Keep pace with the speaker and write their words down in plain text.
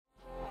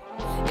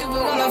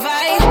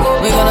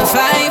We're gonna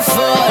fight for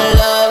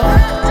love.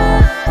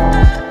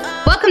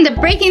 Welcome to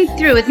Breaking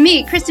Through with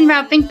me, Kristen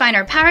Rao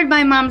Finkbeiner, powered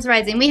by Moms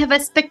Rising. We have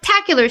a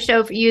spectacular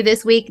show for you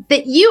this week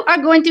that you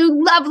are going to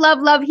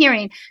love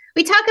hearing.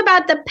 We talk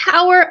about the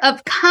power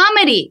of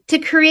comedy to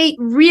create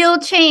real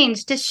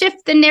change, to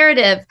shift the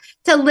narrative,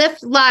 to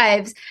lift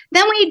lives.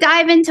 Then we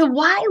dive into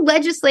why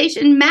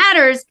legislation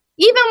matters,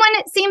 even when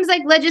it seems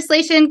like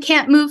legislation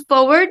can't move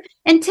forward,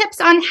 and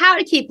tips on how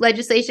to keep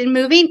legislation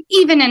moving,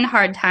 even in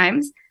hard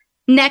times.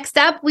 Next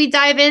up, we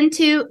dive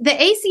into the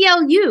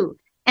ACLU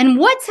and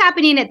what's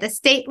happening at the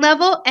state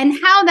level and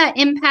how that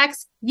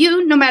impacts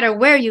you no matter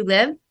where you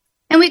live.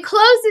 And we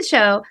close the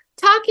show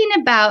talking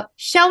about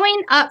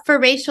showing up for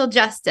racial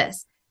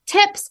justice,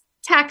 tips,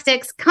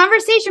 tactics,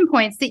 conversation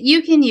points that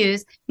you can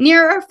use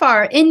near or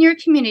far in your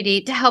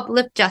community to help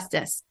lift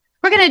justice.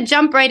 We're going to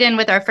jump right in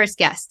with our first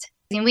guest.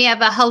 And we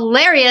have a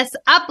hilarious,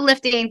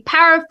 uplifting,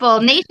 powerful,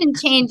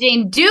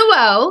 nation-changing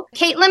duo,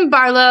 Caitlin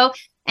Barlow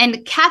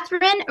and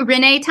Catherine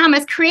Renee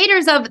Thomas,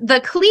 creators of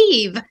The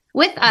Cleave,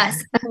 with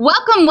us.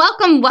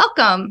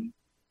 Welcome.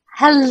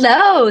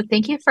 Hello.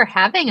 Thank you for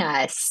having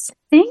us.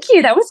 Thank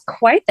you. That was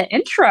quite the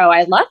intro.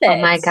 I love it. Oh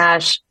my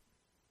gosh.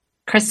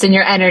 Kristen,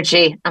 your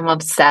energy. I'm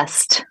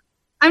obsessed.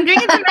 I'm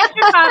drinking some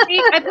extra coffee.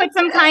 I put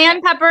some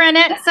cayenne pepper in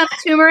it, some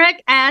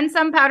turmeric, and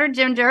some powdered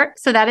ginger.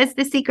 So that is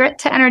the secret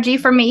to energy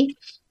for me.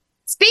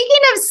 Speaking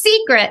of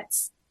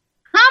secrets,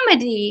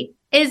 comedy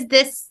is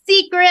this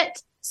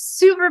secret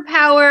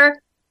superpower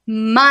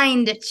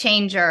mind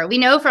changer. We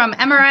know from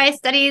MRI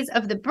studies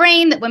of the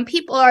brain that when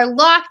people are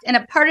locked in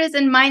a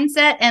partisan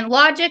mindset and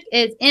logic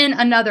is in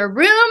another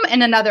room,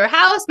 in another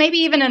house, maybe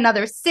even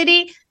another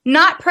city,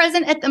 not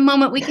present at the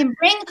moment, we can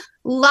bring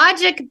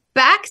logic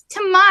back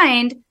to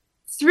mind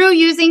through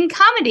using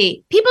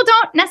comedy. People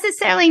don't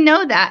necessarily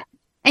know that.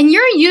 And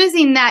you're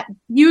using that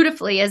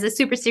beautifully as a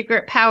super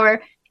secret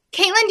power.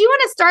 Caitlin, do you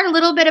want to start a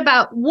little bit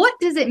about what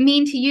does it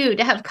mean to you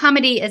to have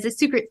comedy as a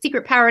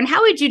secret power, and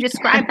how would you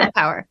describe that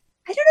power?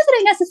 I don't know that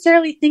I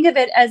necessarily think of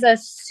it as a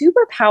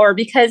superpower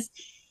because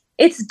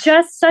it's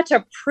just such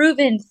a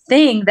proven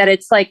thing that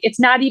it's like, it's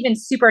not even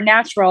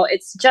supernatural.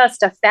 It's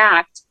just a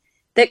fact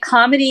that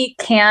comedy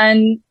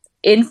can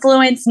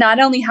influence not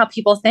only how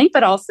people think,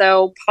 but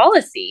also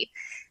policy.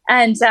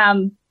 And,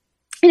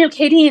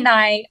 Katie and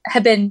I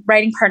have been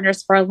writing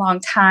partners for a long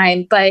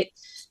time, but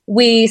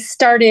we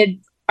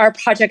started our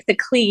project, The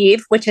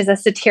Cleave, which is a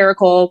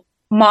satirical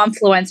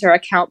momfluencer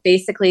account,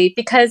 basically,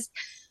 because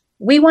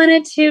we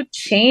wanted to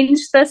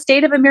change the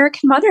state of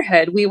American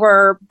motherhood. We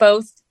were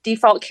both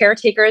default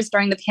caretakers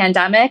during the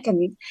pandemic.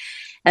 And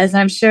as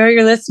I'm sure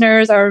your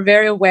listeners are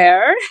very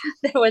aware,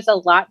 there was a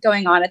lot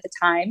going on at the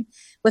time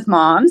with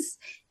moms.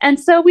 And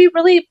so we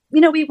really,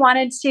 we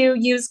wanted to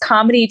use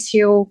comedy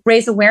to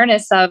raise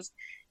awareness of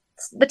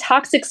the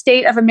toxic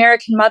state of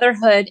American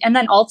motherhood, and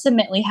then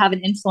ultimately have an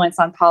influence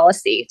on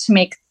policy to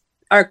make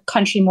our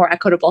country more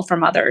equitable for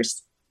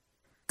mothers.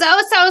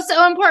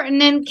 So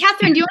important. And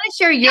Catherine, do you want to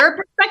share your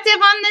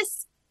perspective on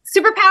this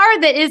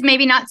superpower that is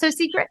maybe not so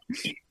secret?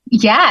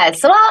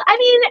 Yes. Well, I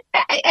mean,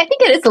 I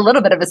think it is a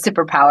little bit of a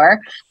superpower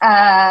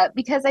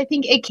because I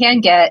think it can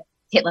get,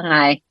 Caitlin and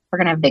I, we're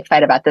going to have a big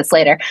fight about this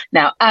later.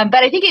 No, but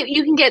I think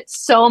you can get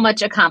so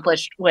much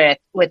accomplished with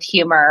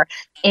humor.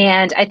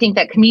 And I think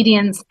that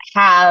comedians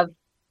have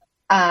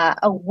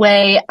a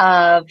way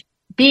of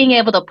being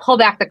able to pull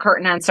back the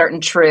curtain on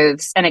certain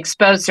truths and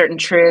expose certain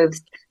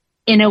truths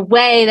in a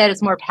way that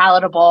is more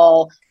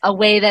palatable, a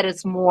way that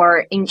is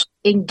more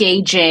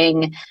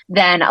engaging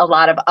than a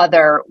lot of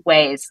other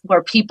ways,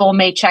 where people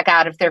may check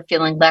out if they're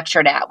feeling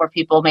lectured at, where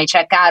people may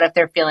check out if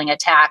they're feeling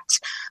attacked.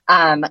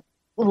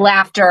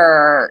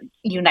 Laughter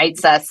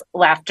unites us.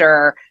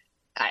 Laughter,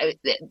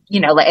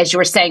 as you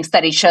were saying,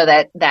 studies show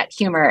that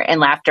humor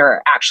and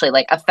laughter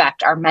actually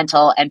affect our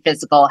mental and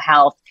physical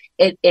health.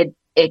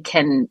 It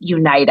can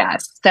unite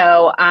us.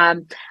 So,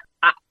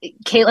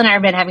 Caitlin and I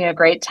have been having a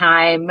great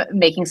time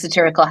making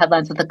satirical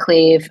headlines with The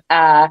Cleave.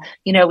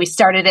 We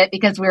started it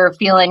because we were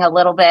feeling a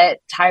little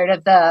bit tired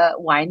of the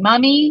wine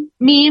mommy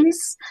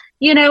memes,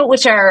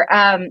 which are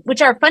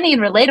funny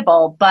and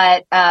relatable.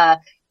 But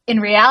in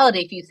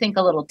reality, if you think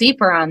a little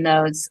deeper on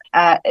those,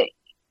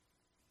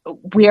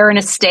 we are in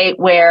a state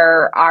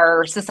where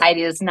our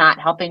society is not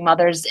helping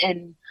mothers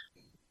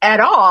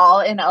at all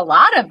in a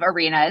lot of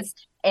arenas.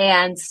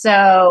 And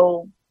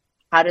so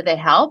how do they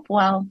help?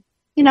 Well,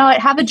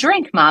 have a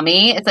drink,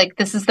 mommy. It's like,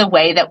 this is the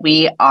way that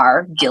we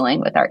are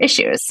dealing with our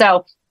issues.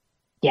 So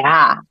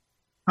yeah,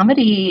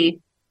 comedy,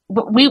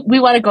 we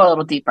want to go a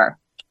little deeper.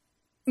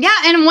 Yeah.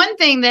 And one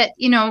thing that,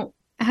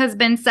 has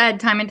been said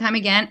time and time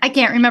again, I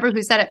can't remember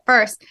who said it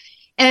first,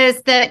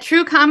 is that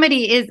true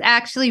comedy is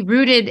actually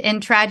rooted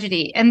in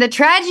tragedy. And the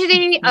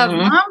tragedy of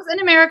moms in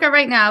America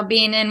right now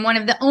being in one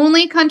of the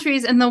only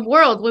countries in the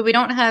world where we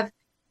don't have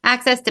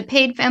access to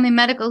paid family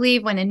medical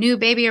leave when a new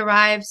baby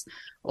arrives,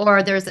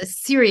 or there's a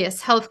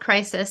serious health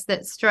crisis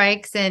that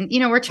strikes, and,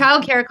 where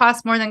childcare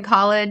costs more than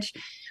college,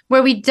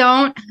 where we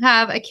don't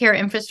have a care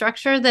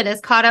infrastructure that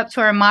is caught up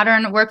to our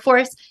modern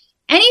workforce.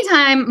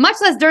 anytime, much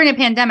less during a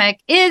pandemic,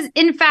 is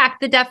in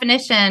fact the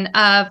definition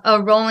of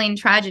a rolling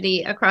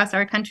tragedy across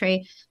our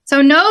country.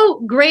 So no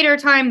greater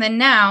time than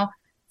now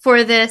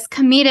for this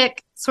comedic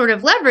sort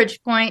of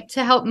leverage point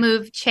to help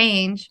move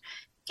change.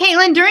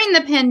 Caitlin, during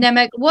the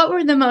pandemic, what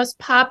were the most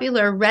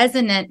popular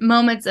resonant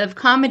moments of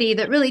comedy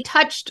that really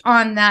touched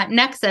on that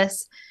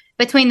nexus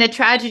between the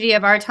tragedy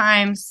of our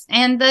times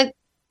and the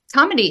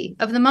comedy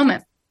of the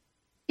moment?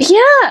 Yeah,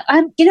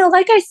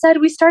 like I said,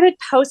 we started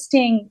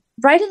posting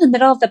right in the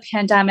middle of the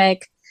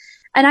pandemic,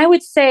 and I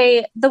would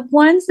say the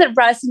ones that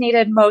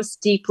resonated most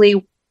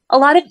deeply, a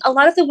lot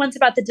of the ones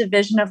about the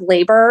division of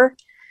labor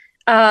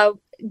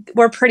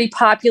were pretty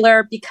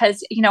popular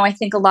because, I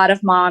think a lot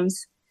of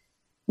moms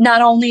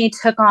not only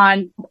took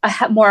on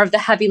more of the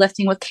heavy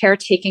lifting with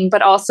caretaking,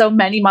 but also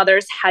many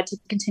mothers had to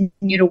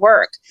continue to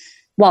work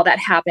while that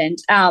happened.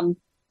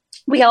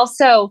 We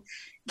also,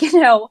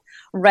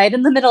 right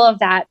in the middle of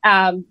that,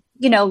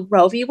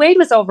 Roe v. Wade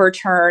was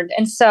overturned.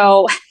 And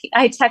so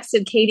I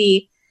texted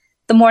Katie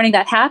the morning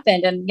that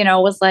happened and,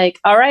 was like,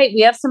 all right,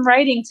 we have some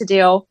writing to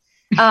do.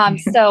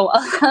 So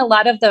a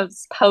lot of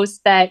those posts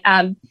that,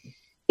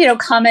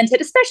 commented,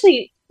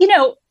 especially,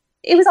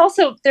 it was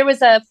also, there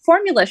was a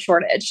formula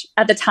shortage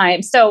at the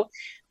time. So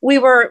we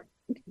were,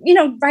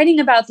 writing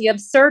about the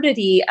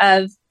absurdity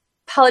of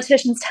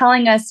politicians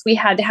telling us we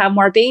had to have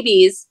more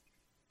babies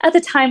at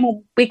the time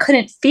when we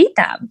couldn't feed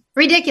them.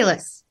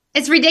 Ridiculous.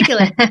 It's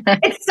ridiculous.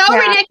 It's so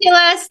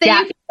ridiculous that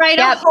you can write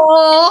a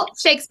whole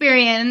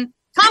Shakespearean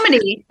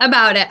comedy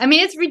about it. I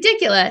mean, it's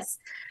ridiculous.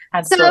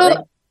 Absolutely.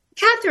 So,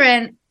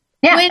 Catherine,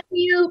 when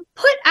you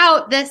put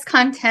out this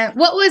content,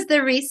 what was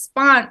the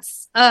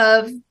response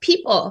of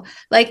people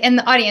like in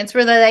the audience?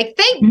 Were they like,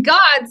 thank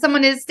God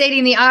someone is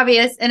stating the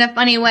obvious in a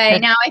funny way.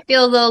 Now I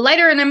feel a little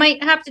lighter and I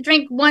might have to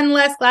drink one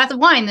less glass of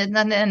wine than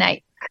the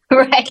night.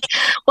 Right.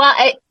 Well,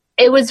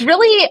 it was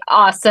really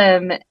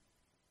awesome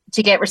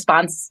to get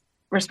responses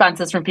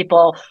from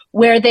people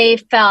where they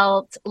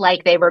felt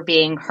like they were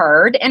being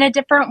heard in a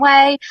different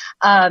way.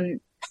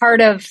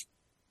 Part of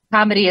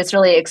comedy is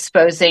really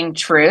exposing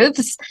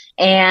truths.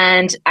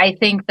 And I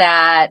think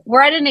that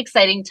we're at an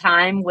exciting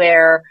time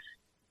where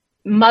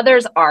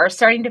mothers are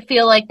starting to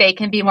feel like they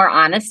can be more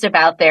honest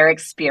about their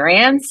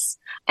experience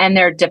and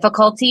their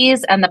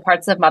difficulties and the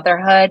parts of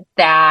motherhood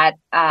that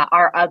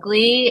are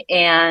ugly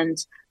and,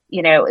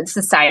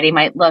 society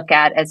might look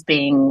at as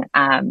being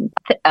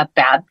a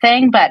bad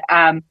thing. But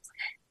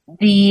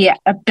the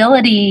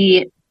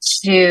ability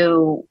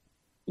to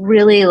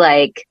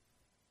really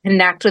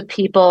connect with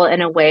people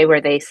in a way where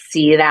they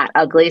see that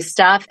ugly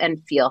stuff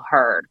and feel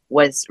heard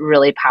was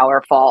really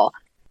powerful.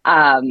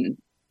 We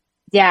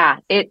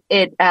got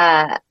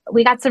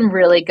some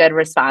really good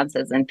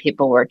responses and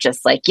people were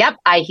just like, yep,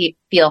 I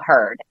feel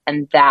heard.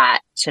 And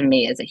that to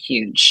me is a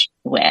huge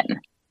win.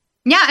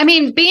 Yeah. I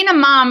mean, being a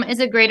mom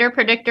is a greater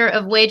predictor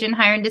of wage and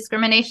hiring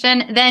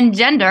discrimination than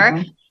gender.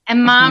 Mm-hmm.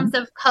 And moms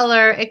of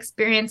color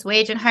experience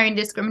wage and hiring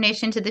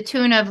discrimination to the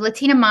tune of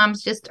Latina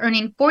moms just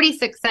earning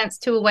 46 cents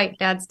to a white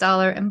dad's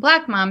dollar and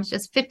Black moms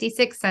just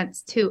 56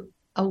 cents to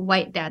a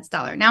white dad's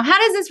dollar. Now, how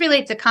does this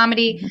relate to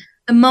comedy,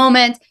 the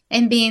moment,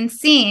 and being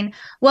seen?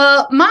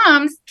 Well,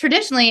 moms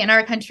traditionally in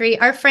our country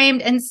are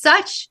framed in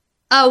such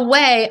a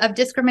way of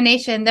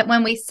discrimination that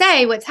when we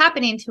say what's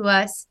happening to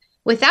us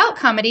without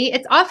comedy,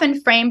 it's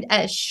often framed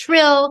as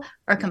shrill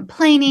or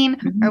complaining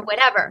or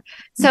whatever.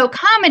 So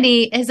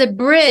comedy is a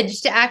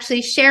bridge to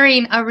actually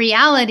sharing a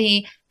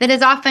reality that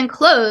is often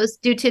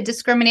closed due to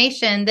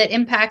discrimination that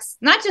impacts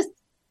not just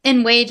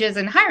in wages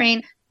and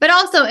hiring, but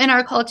also in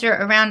our culture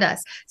around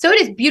us. So it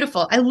is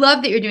beautiful. I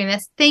love that you're doing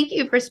this. Thank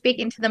you for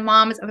speaking to the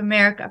moms of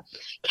America.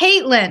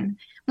 Caitlin,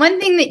 one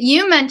thing that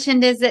you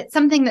mentioned is that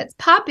something that's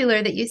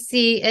popular that you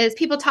see is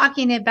people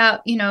talking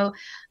about,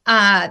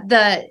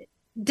 the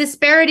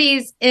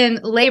disparities in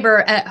labor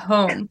at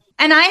home.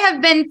 And I have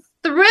been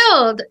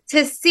thrilled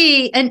to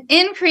see an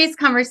increased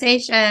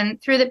conversation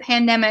through the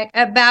pandemic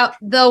about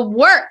the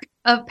work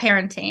of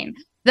parenting,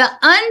 the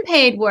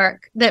unpaid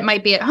work that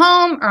might be at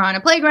home or on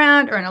a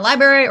playground or in a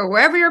library or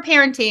wherever you're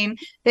parenting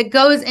that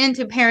goes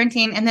into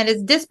parenting and that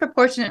is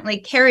disproportionately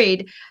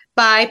carried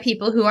by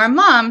people who are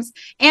moms,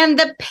 and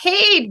the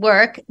paid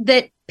work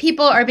that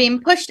people are being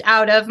pushed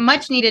out of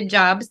much needed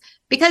jobs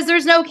because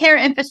there's no care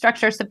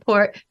infrastructure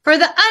support for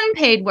the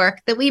unpaid work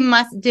that we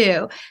must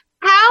do.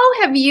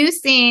 How have you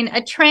seen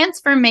a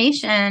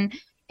transformation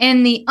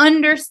in the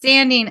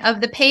understanding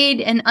of the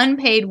paid and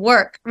unpaid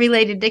work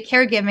related to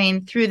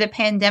caregiving through the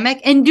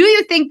pandemic? And do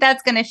you think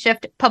that's going to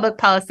shift public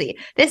policy?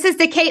 This is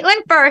to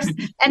Caitlin first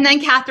and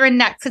then Catherine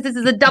next, because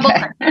this is a double.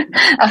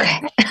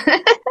 Okay.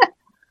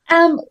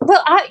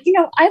 Well, I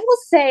will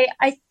say,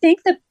 I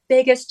think the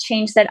biggest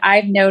change that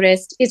I've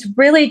noticed is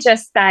really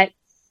just that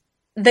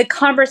the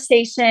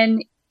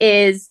conversation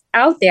is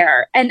out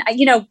there. And,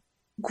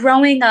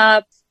 growing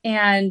up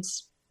and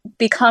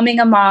becoming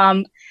a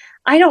mom,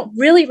 I don't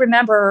really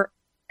remember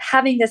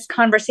having this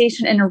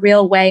conversation in a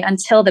real way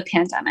until the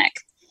pandemic.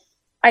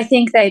 I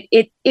think that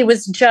it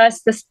was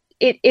just this,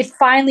 it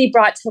finally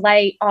brought to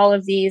light all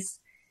of these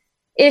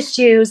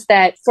issues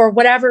that for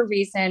whatever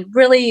reason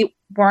really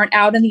weren't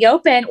out in the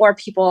open, or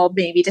people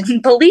maybe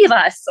didn't believe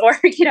us, or,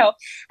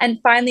 and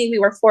finally we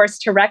were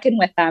forced to reckon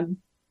with them.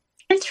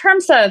 In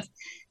terms of,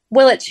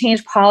 will it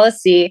change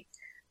policy?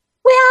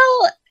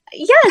 Well,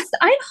 yes,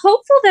 I'm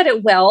hopeful that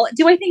it will.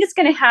 Do I think it's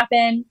going to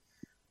happen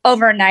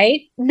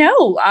overnight?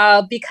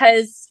 No,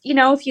 because,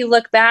 if you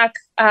look back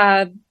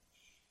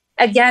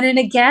again and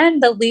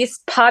again, the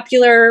least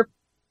popular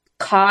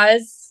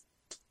cause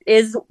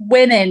is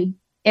women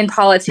in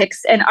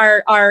politics, and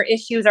our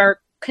issues are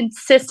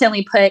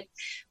consistently put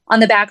on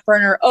the back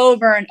burner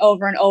over and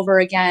over and over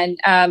again.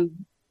 And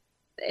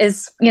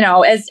that's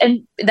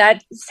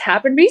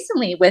happened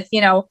recently with,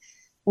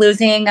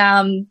 losing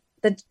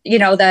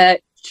the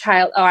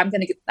child. Oh, I have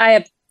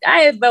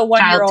a 1-year-old.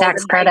 Child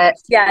tax credit.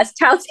 Yes,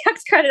 child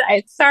tax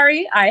credit.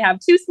 Sorry, I have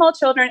 2 small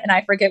children and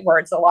I forget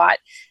words a lot.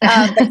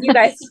 But you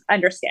guys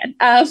understand.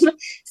 So,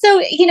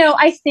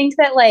 I think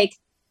that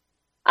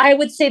I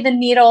would say the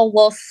needle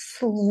will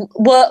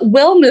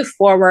move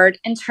forward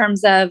in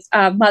terms of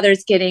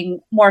mothers getting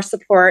more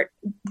support.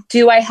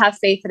 Do I have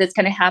faith that it's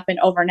going to happen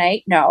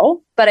overnight?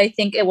 No, but I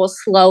think it will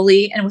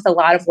slowly and with a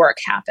lot of work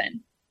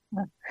happen.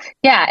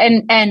 Yeah,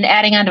 and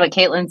adding on to what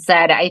Caitlin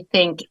said, I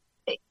think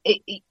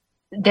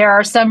there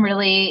are some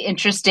really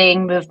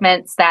interesting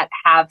movements that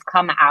have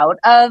come out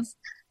of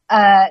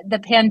the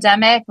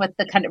pandemic, with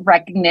the kind of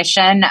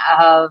recognition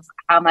of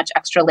how much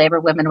extra labor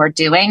women were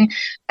doing.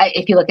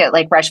 If you look at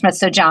Reshma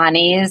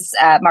Saujani's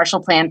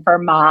Marshall Plan for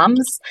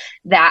Moms,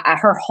 that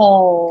her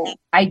whole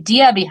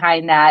idea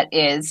behind that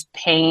is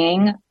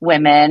paying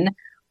women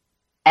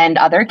and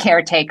other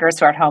caretakers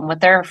who are at home with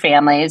their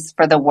families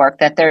for the work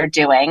that they're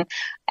doing.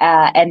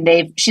 And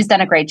she's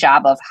done a great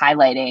job of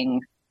highlighting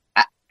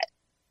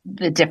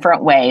the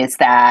different ways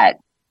that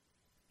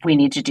we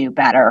need to do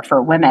better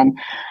for women.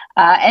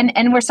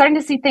 And we're starting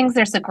to see things.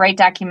 There's a great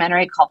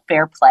documentary called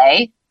Fair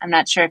Play. I'm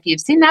not sure if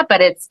you've seen that,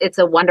 but it's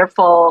a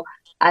wonderful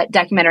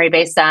documentary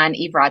based on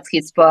Eve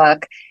Rodsky's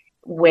book,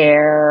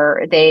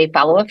 where they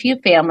follow a few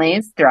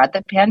families throughout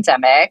the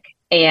pandemic,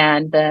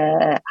 and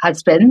the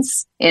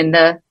husbands in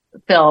the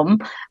film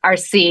are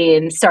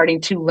seen starting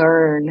to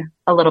learn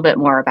a little bit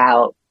more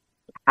about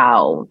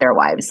how their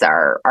wives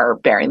are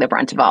bearing the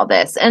brunt of all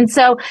this. And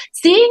so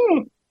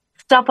seeing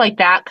stuff like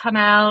that come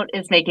out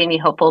is making me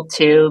hopeful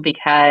too,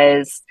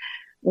 because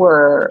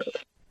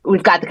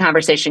we've got the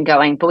conversation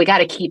going, but we got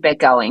to keep it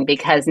going,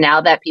 because now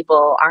that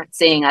people aren't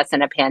seeing us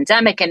in a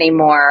pandemic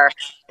anymore,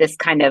 this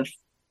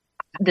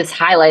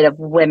highlight of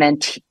women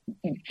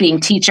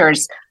being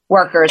teachers,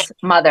 workers,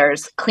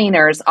 mothers,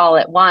 cleaners all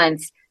at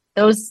once,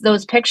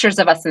 those pictures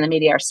of us in the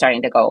media are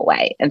starting to go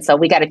away. And so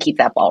we got to keep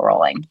that ball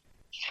rolling.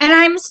 And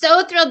I'm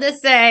so thrilled to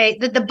say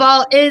that the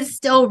ball is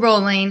still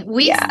rolling.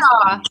 We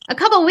saw a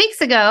couple weeks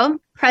ago,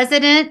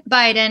 President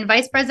Biden,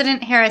 Vice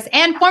President Harris,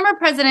 and former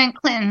President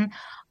Clinton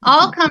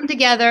all come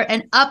together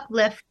and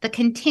uplift the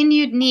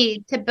continued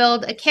need to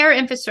build a care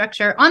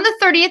infrastructure on the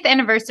 30th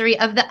anniversary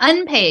of the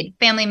Unpaid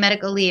Family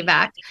Medical Leave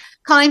Act,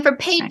 calling for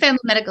paid family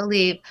medical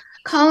leave,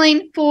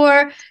 calling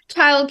for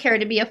childcare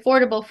to be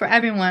affordable for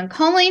everyone,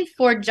 calling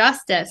for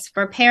justice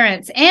for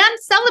parents, and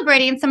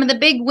celebrating some of the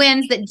big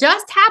wins that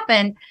just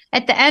happened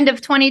at the end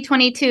of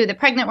 2022. The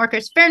Pregnant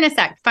Workers Fairness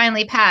Act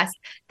finally passed.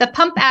 The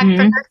PUMP Act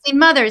for nursing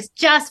mothers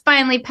just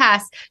finally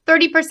passed.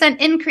 30%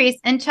 increase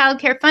in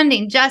childcare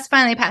funding just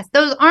finally passed.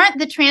 Those aren't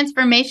the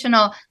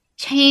transformational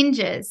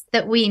changes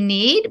that we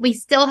need. We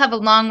still have a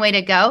long way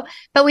to go,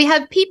 but we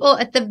have people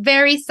at the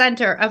very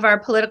center of our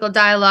political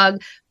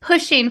dialogue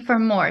pushing for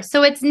more.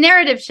 So it's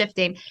narrative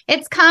shifting,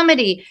 it's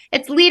comedy,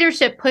 it's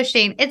leadership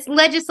pushing, it's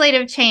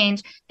legislative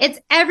change, it's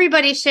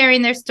everybody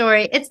sharing their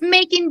story, it's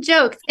making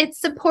jokes, it's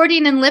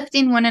supporting and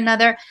lifting one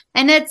another,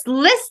 and it's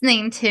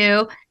listening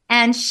to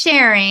and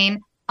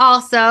sharing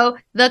also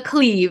the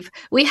Cleave.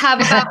 We have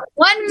about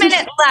 1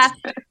 minute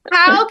left.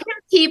 How can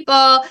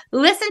people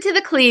listen to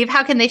the Cleave?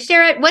 How can they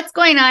share it? What's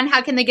going on?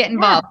 How can they get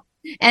involved?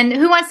 And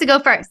who wants to go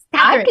first?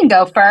 Catherine. I can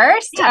go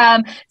first.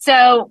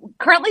 So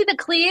currently the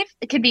Cleave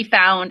can be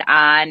found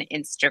on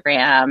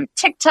Instagram,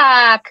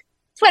 TikTok,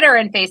 Twitter,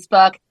 and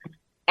Facebook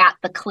at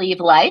The Cleave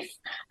Life.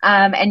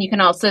 And you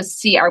can also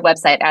see our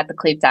website at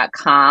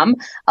thecleave.com.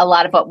 A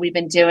lot of what we've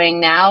been doing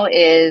now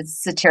is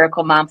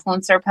satirical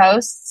momfluencer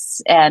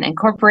posts and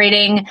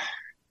incorporating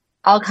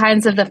all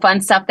kinds of the fun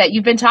stuff that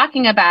you've been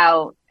talking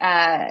about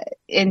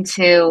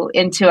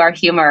into our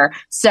humor.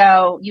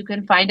 So you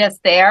can find us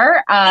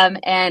there.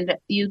 And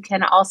you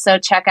can also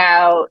check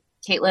out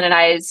Caitlin and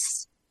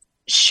I's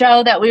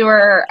show that we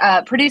were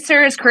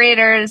producers,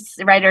 creators,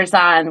 writers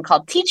on,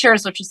 called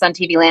Teachers, which was on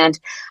TV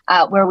Land,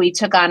 where we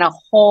took on a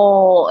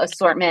whole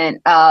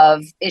assortment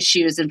of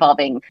issues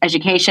involving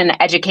education,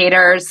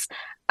 educators,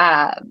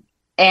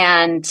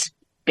 and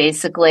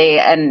basically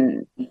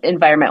an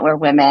environment where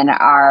women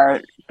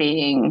are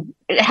being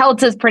held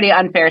to pretty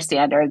unfair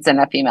standards in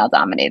a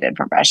female-dominated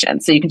profession.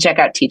 So you can check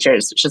out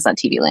Teachers, which is on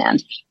TV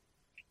Land.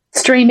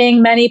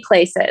 Streaming many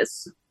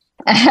places.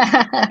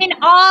 In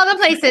all the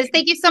places.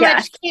 Thank you so Yeah.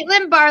 much,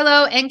 Caitlin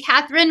Barlow and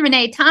Catherine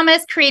Renee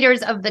Thomas,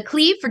 creators of The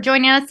Cleave, for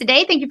joining us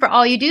today. Thank you for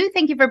all you do.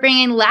 Thank you for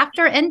bringing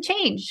laughter and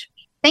change.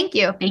 Thank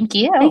you. Thank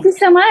you. Thank you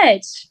so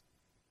much.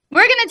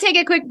 We're going to take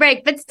a quick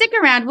break, but stick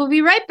around. We'll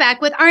be right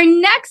back with our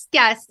next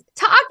guest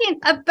talking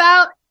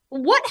about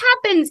what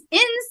happens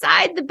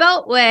inside the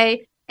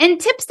Beltway and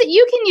tips that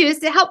you can use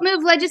to help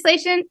move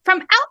legislation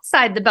from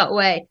outside the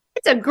Beltway.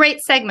 It's a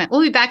great segment.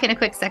 We'll be back in a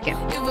quick second.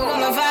 If we're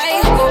gonna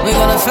fight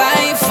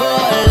for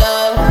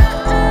love.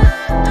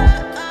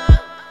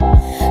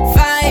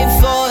 Fight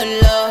for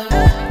love.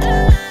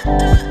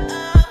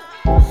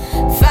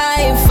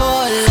 Fight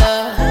for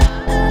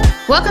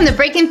love. Welcome to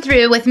Breaking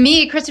Through with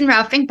me, Kristen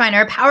Ralph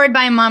Finkbeiner, powered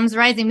by Moms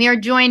Rising. We are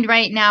joined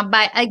right now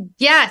by a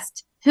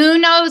guest who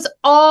knows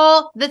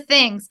all the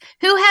things,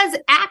 who has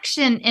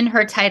action in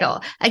her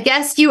title, a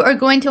guest you are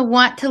going to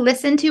want to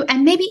listen to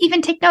and maybe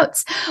even take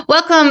notes.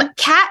 Welcome,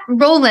 Kat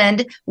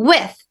Rowland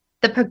with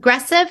the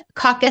Progressive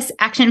Caucus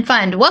Action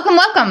Fund. Welcome,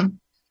 welcome.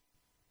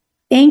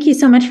 Thank you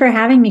so much for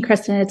having me,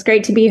 Kristen. It's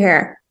great to be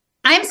here.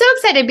 I'm so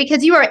excited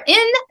because you are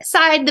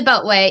inside the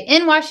Beltway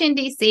in Washington,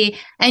 D.C.,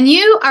 and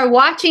you are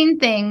watching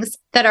things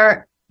that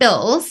are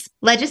bills,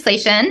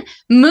 legislation,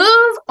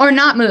 move or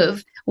not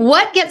move.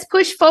 What gets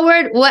pushed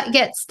forward? What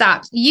gets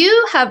stopped?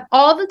 You have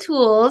all the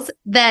tools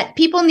that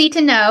people need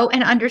to know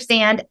and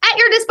understand at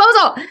your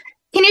disposal.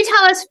 Can you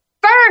tell us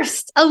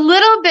first a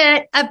little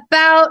bit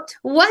about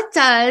what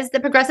does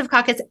the Progressive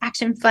Caucus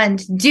Action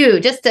Fund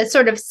do, just to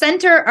sort of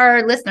center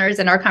our listeners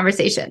in our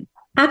conversation?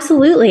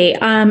 Absolutely.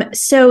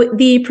 So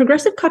the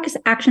Progressive Caucus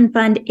Action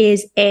Fund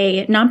is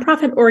a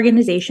nonprofit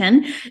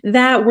organization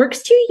that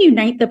works to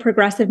unite the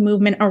progressive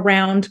movement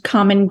around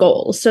common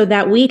goals so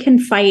that we can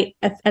fight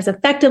as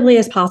effectively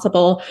as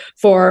possible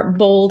for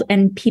bold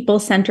and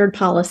people-centered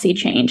policy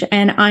change.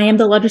 And I am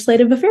the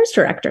Legislative Affairs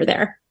Director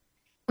there.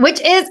 Which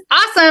is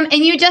awesome.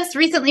 And you just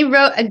recently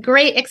wrote a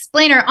great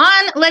explainer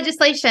on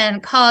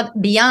legislation called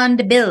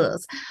Beyond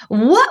Bills.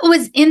 What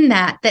was in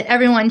that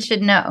everyone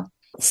should know?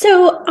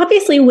 So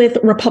obviously, with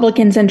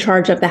Republicans in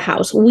charge of the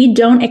House, we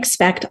don't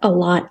expect a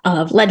lot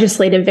of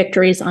legislative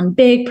victories on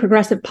big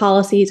progressive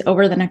policies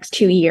over the next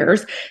 2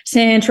 years,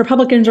 since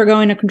Republicans are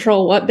going to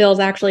control what bills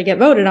actually get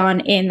voted on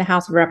in the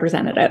House of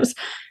Representatives.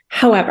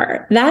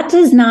 However, that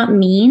does not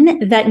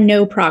mean that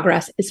no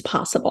progress is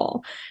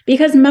possible,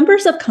 because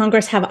members of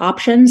Congress have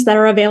options that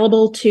are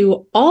available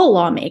to all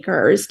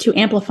lawmakers to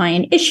amplify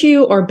an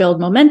issue or build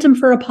momentum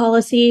for a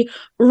policy,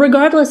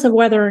 regardless of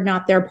whether or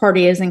not their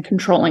party is in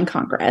control in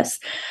Congress.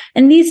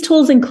 And these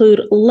tools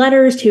include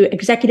letters to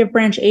executive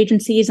branch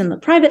agencies in the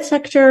private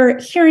sector,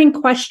 hearing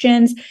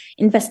questions,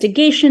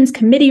 investigations,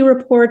 committee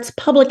reports,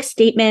 public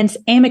statements,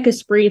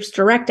 amicus briefs,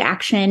 direct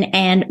action,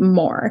 and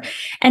more.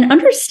 And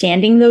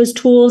understanding those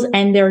tools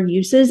and their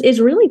uses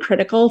is really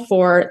critical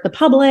for the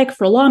public,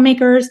 for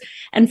lawmakers,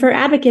 and for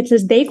advocates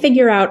as they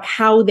figure out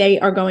how they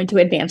are going to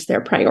advance their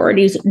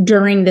priorities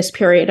during this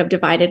period of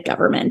divided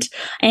government.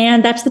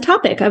 And that's the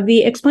topic of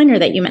the explainer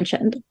that you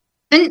mentioned.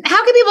 And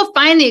how can people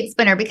find the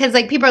explainer? Because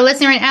people are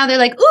listening right now, they're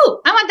like,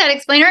 ooh, I want that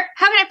explainer.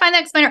 How can I find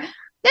that explainer?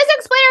 This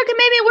explainer can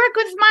maybe work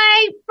with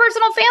my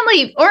personal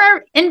family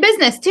or in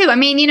business too. I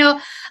mean, a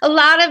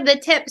lot of the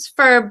tips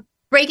for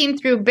breaking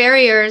through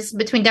barriers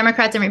between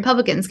Democrats and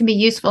Republicans can be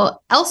useful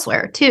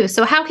elsewhere too.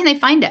 So how can they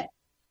find it?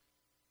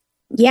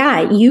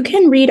 Yeah, you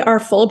can read our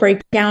full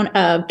breakdown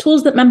of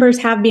tools that members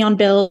have beyond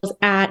bills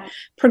at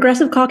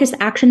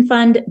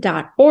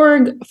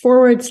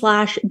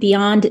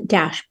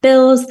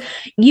progressivecaucusactionfund.org/beyond-bills.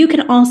 You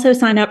can also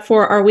sign up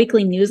for our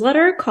weekly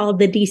newsletter called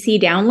the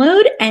DC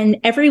Download. And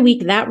every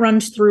week that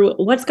runs through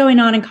what's going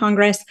on in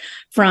Congress,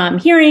 from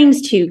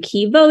hearings to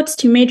key votes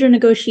to major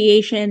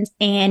negotiations.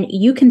 And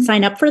you can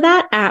sign up for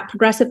that at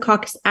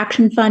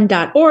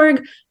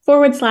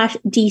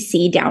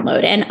progressivecaucusactionfund.org/DC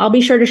download. And I'll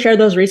be sure to share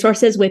those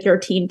resources with your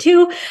team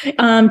too,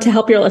 to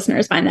help your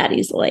listeners find that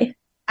easily.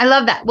 I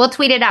love that. We'll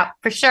tweet it out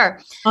for sure.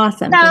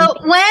 Awesome. So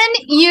when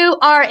you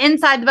are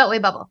inside the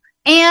Beltway bubble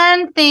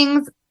and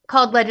things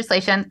called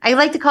legislation, I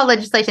like to call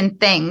legislation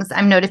things,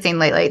 I'm noticing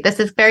lately. This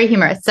is very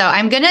humorous. So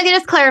I'm going to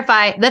just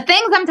clarify. The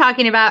things I'm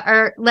talking about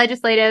are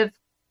legislative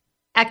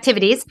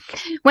activities.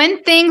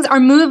 When things are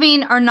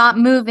moving or not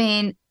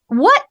moving,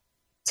 what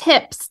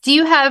tips do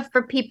you have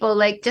for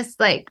people,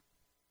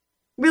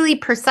 really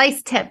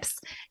precise tips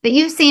that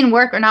you've seen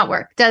work or not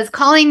work? Does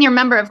calling your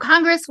member of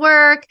Congress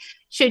work?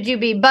 Should you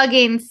be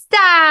bugging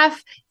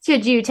staff?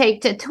 Should you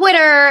take to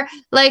Twitter?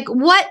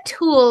 What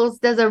tools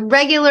does a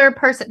regular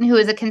person who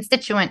is a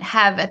constituent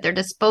have at their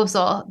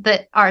disposal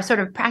that are sort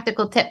of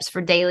practical tips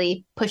for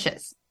daily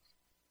pushes?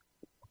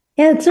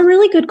 Yeah, it's a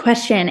really good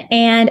question.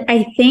 And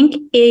I think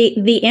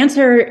the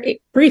answer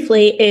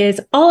briefly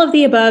is all of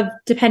the above,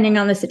 depending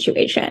on the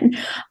situation.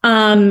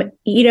 I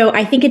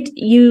think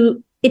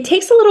it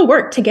takes a little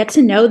work to get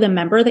to know the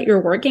member that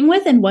you're working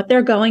with and what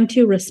they're going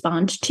to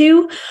respond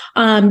to.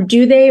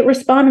 Do they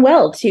respond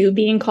well to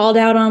being called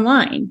out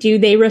online? Do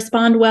they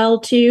respond well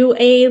to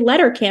a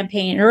letter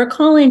campaign or a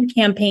call-in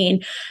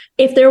campaign?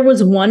 If there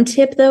was one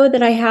tip, though,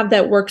 that I have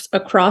that works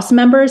across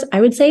members,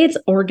 I would say it's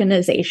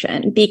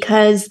organization,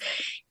 because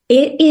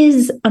it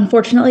is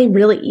unfortunately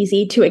really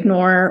easy to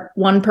ignore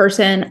one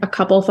person, a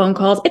couple phone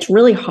calls. It's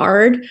really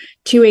hard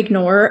to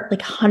ignore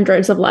like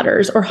hundreds of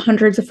letters or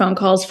hundreds of phone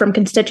calls from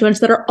constituents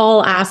that are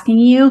all asking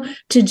you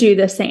to do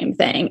the same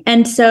thing.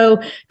 And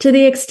so to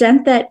the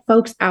extent that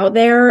folks out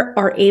there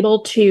are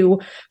able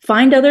to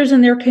find others in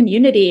their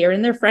community or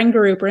in their friend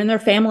group or in their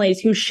families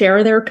who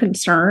share their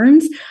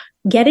concerns,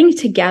 getting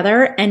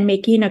together and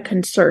making a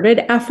concerted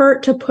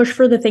effort to push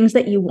for the things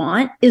that you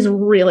want is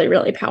really,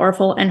 really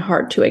powerful and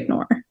hard to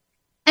ignore.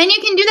 And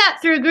you can do that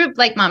through a group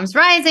like Moms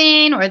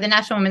Rising or the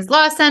National Women's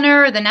Law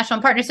Center or the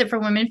National Partnership for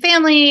Women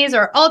Families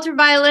or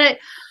Ultraviolet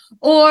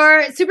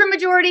or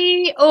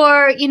Supermajority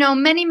or,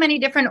 many, many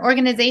different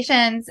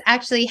organizations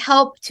actually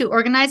help to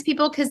organize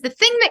people, because the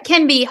thing that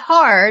can be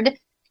hard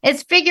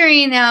is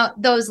figuring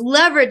out those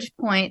leverage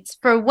points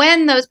for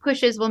when those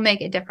pushes will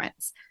make a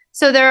difference.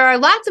 So there are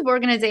lots of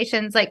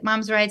organizations like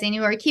Moms Rising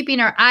who are keeping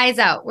our eyes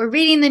out. We're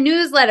reading the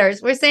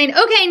newsletters. We're saying,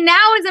 okay,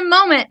 now is a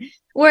moment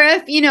where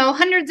if,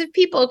 hundreds of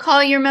people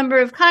call your member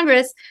of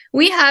Congress,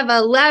 we have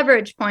a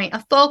leverage point,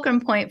 a fulcrum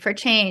point for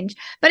change.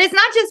 But it's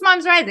not just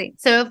Moms Rising.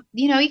 So,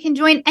 you can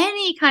join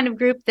any kind of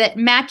group that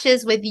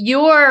matches with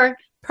your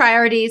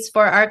priorities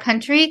for our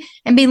country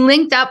and be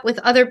linked up with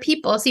other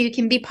people so you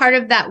can be part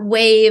of that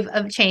wave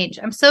of change.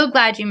 I'm so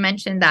glad you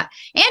mentioned that.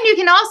 And you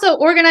can also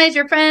organize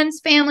your friends,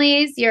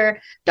 families, your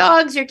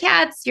dogs, your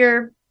cats,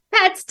 your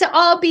pets to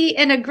all be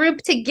in a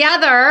group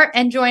together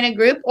and join a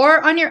group,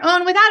 or on your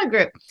own without a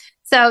group.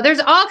 So there's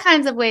all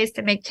kinds of ways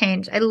to make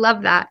change. I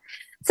love that.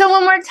 So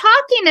when we're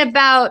talking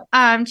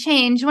about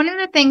change, one of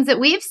the things that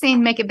we've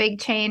seen make a big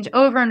change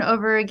over and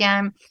over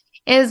again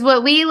is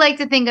what we like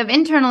to think of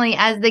internally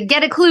as the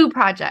Get a Clue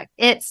project.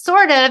 It's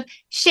sort of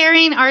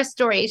sharing our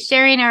stories,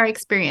 sharing our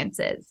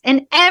experiences.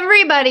 And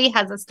everybody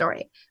has a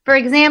story. For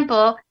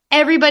example,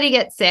 everybody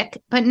gets sick,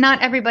 but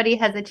not everybody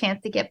has a chance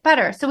to get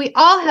better. So we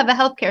all have a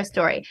healthcare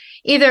story.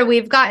 Either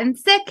we've gotten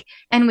sick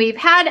and we've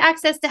had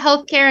access to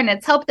healthcare and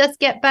it's helped us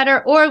get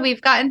better, or we've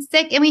gotten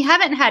sick and we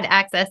haven't had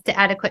access to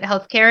adequate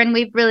healthcare and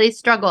we've really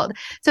struggled.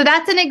 So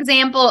that's an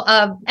example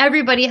of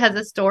everybody has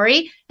a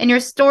story, and your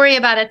story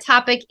about a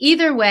topic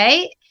either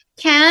way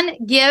can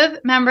give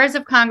members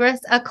of Congress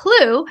a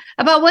clue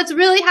about what's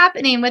really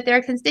happening with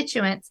their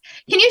constituents.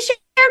 Can you share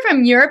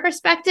from your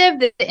perspective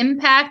the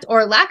impact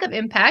or lack of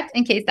impact,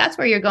 in case that's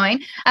where you're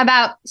going,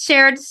 about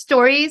shared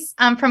stories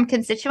from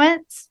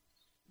constituents?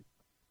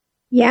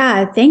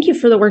 Yeah, thank you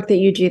for the work that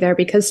you do there,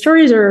 because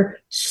stories are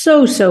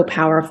so, so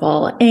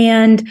powerful.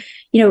 And,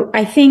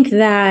 I think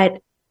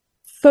that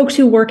folks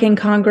who work in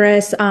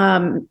Congress,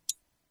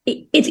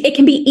 it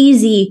can be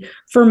easy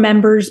for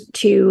members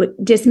to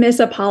dismiss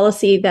a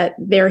policy that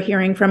they're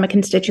hearing from a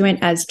constituent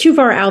as too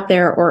far out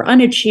there or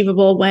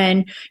unachievable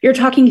when you're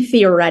talking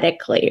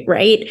theoretically,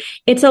 right?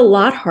 It's a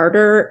lot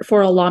harder for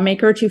a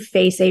lawmaker to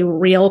face a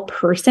real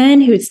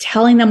person who's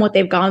telling them what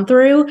they've gone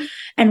through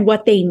and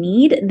what they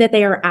need, that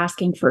they are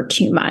asking for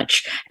too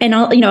much. And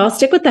I'll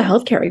stick with the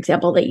healthcare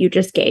example that you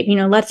just gave.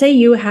 Let's say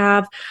you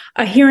have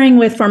a hearing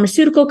with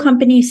pharmaceutical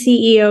company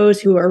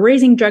CEOs who are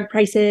raising drug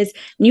prices,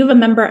 and you have a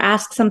member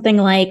ask something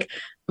like,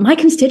 my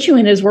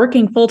constituent is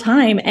working full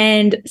time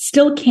and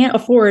still can't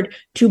afford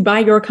to buy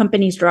your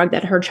company's drug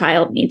that her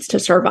child needs to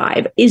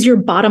survive. Is your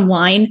bottom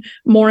line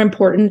more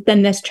important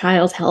than this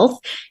child's health?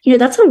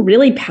 That's a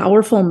really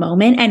powerful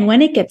moment. And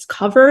when it gets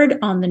covered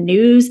on the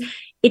news,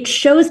 it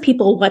shows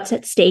people what's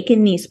at stake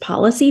in these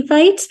policy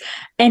fights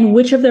and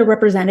which of their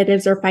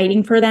representatives are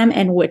fighting for them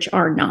and which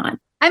are not.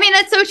 I mean,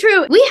 that's so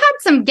true. We had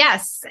some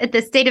guests at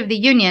the State of the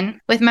Union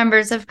with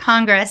members of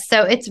Congress.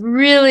 So it's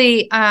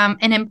really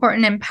an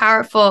important and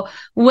powerful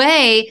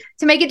way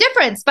to make a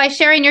difference by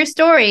sharing your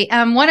story.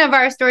 One of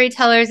our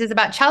storytellers is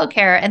about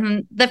childcare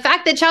and the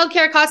fact that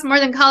childcare costs more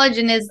than college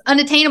and is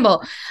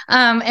unattainable.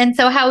 And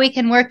so how we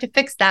can work to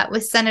fix that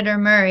with Senator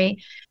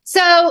Murray.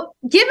 So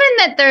given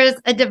that there's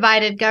a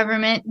divided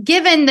government,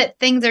 given that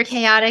things are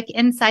chaotic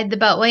inside the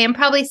Beltway and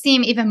probably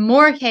seem even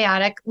more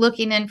chaotic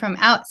looking in from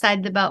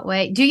outside the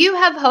Beltway, do you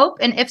have hope?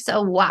 And if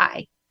so,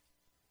 why?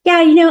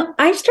 Yeah,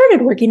 I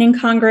started working in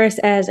Congress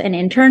as an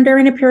intern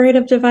during a period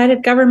of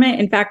divided government.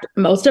 In fact,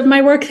 most of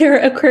my work there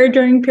occurred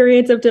during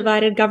periods of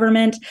divided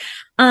government.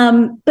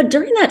 But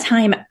during that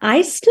time,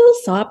 I still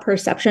saw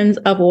perceptions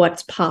of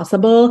what's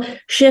possible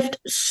shift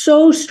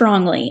so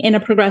strongly in a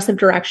progressive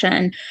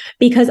direction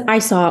because I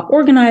saw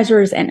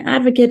organizers and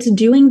advocates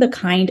doing the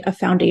kind of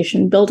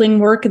foundation building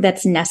work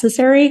that's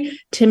necessary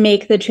to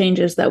make the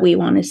changes that we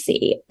want to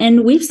see.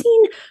 And we've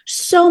seen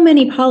so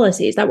many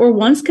policies that were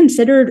once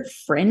considered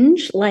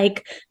fringe,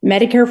 like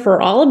Medicare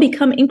for All,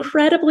 become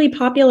incredibly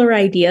popular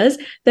ideas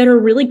that are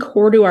really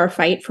core to our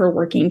fight for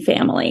working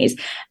families.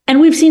 And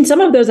we've seen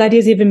some of those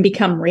ideas even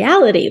become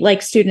reality,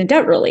 like student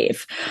debt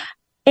relief.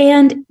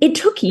 And it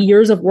took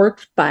years of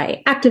work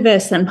by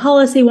activists and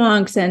policy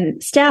wonks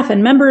and staff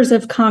and members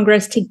of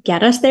Congress to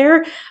get us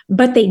there,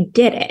 but they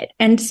did it.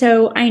 And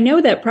so I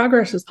know that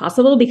progress is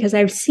possible because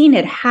I've seen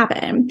it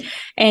happen.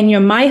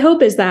 And my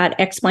hope is that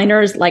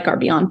explainers like our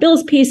Beyond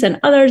Bills piece and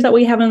others that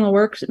we have in the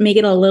works make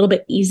it a little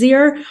bit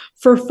easier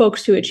for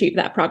folks to achieve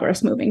that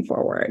progress moving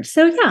forward.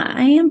 So yeah,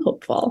 I am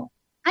hopeful.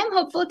 I'm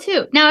hopeful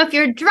too. Now, if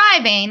you're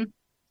driving,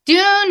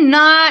 do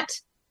not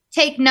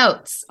take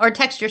notes or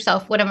text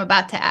yourself what I'm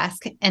about to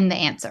ask and the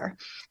answer.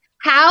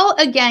 How,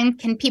 again,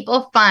 can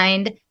people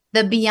find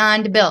the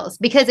Beyond Bills?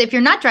 Because if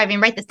you're not driving,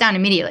 write this down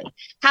immediately.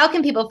 How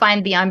can people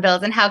find Beyond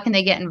Bills and how can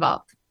they get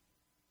involved?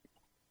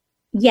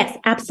 Yes,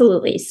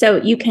 absolutely. So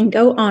you can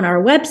go on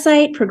our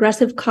website,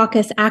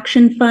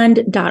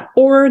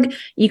 progressivecaucusactionfund.org.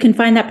 You can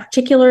find that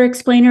particular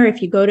explainer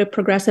if you go to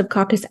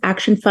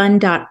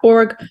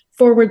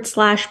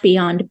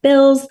progressivecaucusactionfund.org/Beyond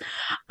Bills.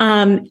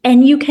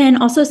 And you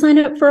can also sign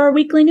up for our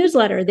weekly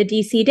newsletter, the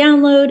DC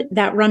Download,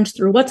 that runs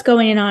through what's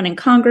going on in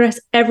Congress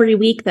every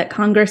week that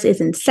Congress is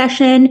in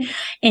session.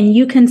 And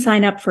you can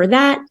sign up for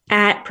that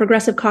at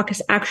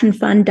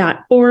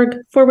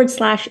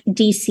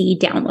progressivecaucusactionfund.org/DC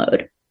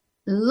Download.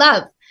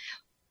 Love.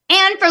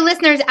 And for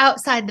listeners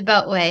outside the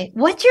Beltway,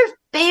 what's your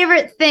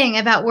favorite thing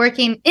about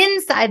working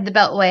inside the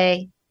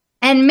Beltway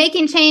and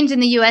making change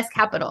in the U.S.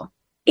 Capitol?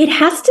 It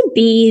has to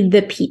be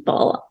the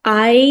people.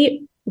 I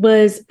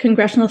was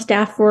congressional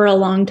staff for a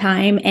long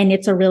time, and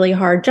it's a really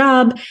hard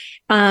job.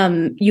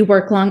 You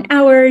work long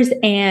hours,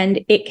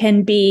 and it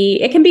can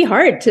be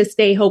hard to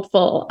stay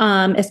hopeful,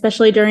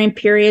 especially during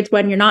periods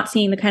when you're not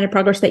seeing the kind of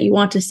progress that you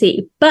want to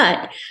see.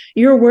 But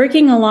you're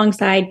working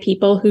alongside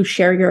people who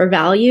share your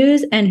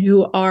values and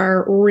who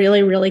are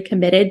really, really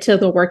committed to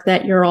the work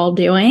that you're all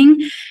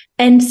doing.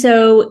 And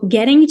so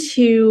getting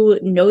to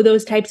know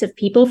those types of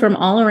people from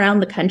all around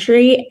the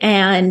country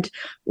and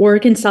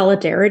work in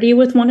solidarity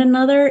with one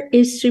another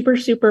is super,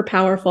 super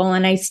powerful.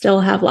 And I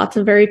still have lots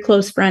of very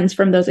close friends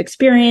from those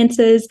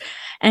experiences.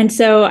 And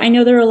so I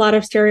know there are a lot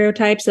of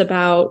stereotypes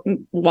about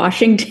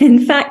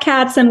Washington fat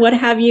cats and what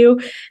have you.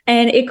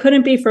 And it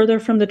couldn't be further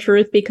from the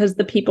truth because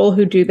the people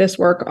who do this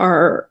work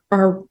are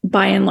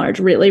by and large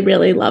really,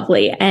 really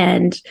lovely.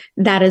 And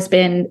that has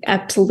been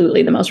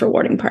absolutely the most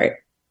rewarding part.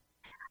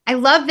 I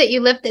love that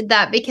you lifted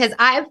that because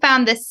I have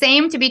found the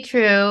same to be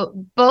true,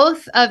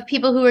 both of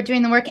people who are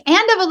doing the work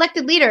and of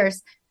elected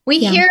leaders. We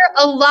hear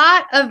a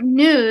lot of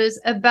news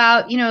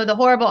about, the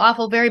horrible,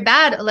 awful, very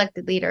bad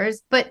elected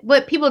leaders. But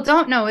what people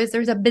don't know is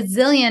there's a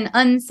bazillion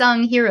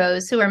unsung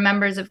heroes who are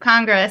members of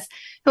Congress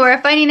who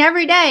are fighting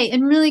every day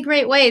in really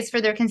great ways for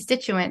their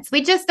constituents.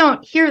 We just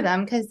don't hear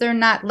them because they're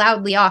not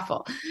loudly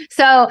awful.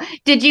 So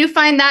did you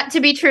find that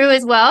to be true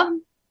as well?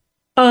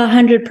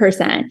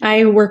 100%.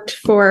 I worked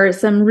for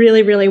some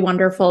really, really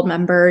wonderful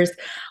members.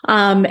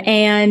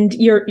 And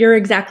you're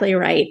exactly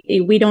right.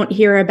 We don't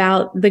hear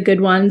about the good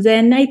ones.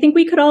 And I think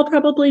we could all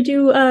probably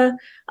do a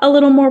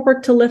little more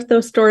work to lift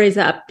those stories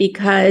up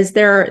because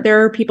there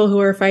are people who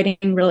are fighting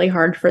really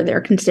hard for their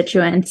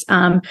constituents.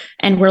 And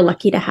we're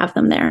lucky to have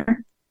them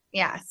there.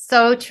 Yeah,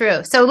 so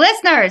true. So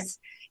listeners,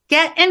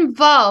 get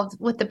involved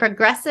with the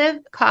Progressive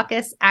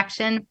Caucus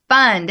Action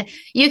Fund.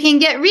 You can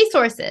get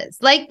resources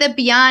like the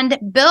Beyond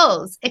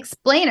Bills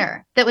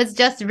explainer that was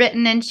just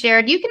written and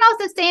shared. You can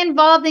also stay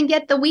involved and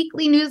get the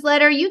weekly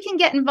newsletter. You can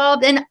get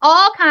involved in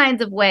all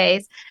kinds of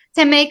ways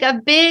to make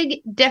a big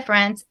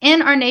difference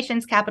in our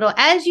nation's capital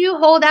as you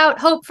hold out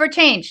hope for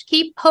change.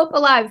 Keep hope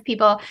alive,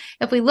 people.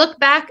 If we look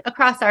back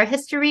across our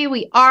history,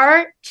 we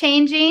are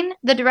changing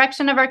the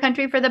direction of our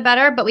country for the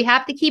better, but we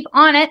have to keep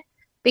on it.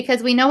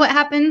 Because we know what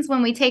happens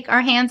when we take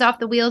our hands off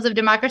the wheels of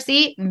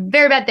democracy.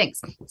 Very bad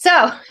things.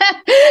 So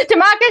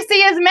democracy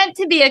is meant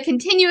to be a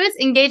continuous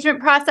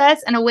engagement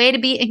process, and a way to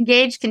be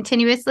engaged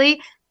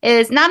continuously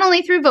is not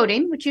only through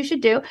voting, which you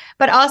should do,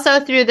 but also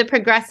through the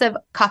Progressive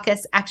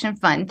Caucus Action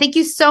Fund. Thank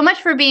you so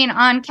much for being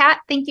on,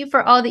 Kat. Thank you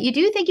for all that you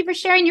do. Thank you for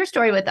sharing your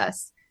story with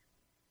us.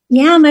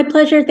 Yeah, my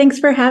pleasure. Thanks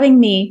for having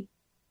me.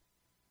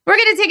 We're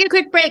going to take a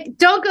quick break.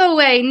 Don't go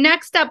away.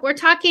 Next up, we're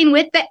talking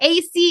with the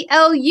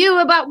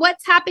ACLU about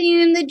what's happening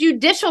in the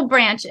judicial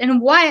branch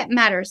and why it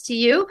matters to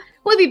you.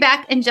 We'll be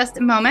back in just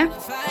a moment.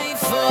 Fight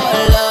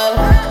for love.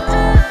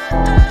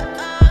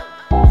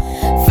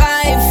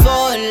 Fight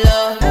for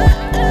love.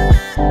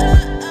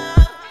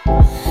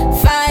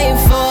 Fight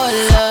for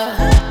love.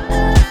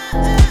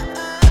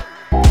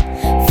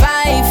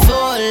 Fight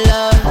for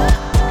love.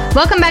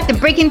 Welcome back to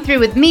Breaking Through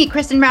with me,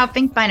 Kristen Rao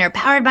Finkbeiner,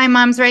 powered by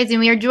Moms Rising.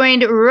 We are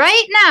joined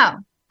right now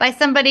by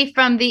somebody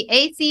from the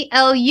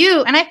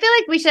ACLU. And I feel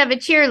like we should have a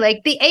cheer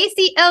like the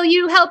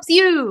ACLU helps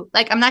you.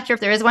 Like, I'm not sure if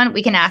there is one.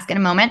 We can ask in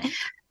a moment.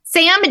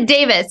 Sam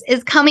Davis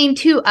is coming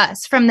to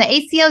us from the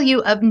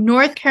ACLU of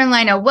North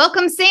Carolina.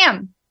 Welcome,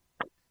 Sam.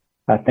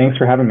 Thanks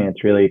for having me.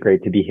 It's really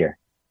great to be here.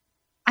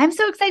 I'm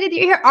so excited that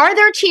you're here. Are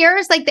there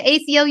cheers like the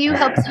ACLU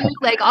helps you?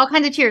 Like all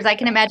kinds of cheers I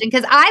can imagine.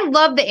 Because I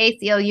love the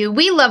ACLU.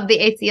 We love the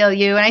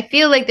ACLU. And I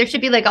feel like there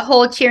should be like a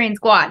whole cheering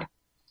squad.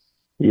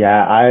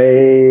 Yeah,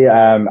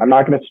 I'm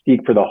not going to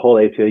speak for the whole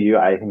ACLU.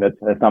 I think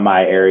that's not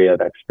my area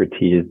of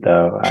expertise,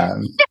 though.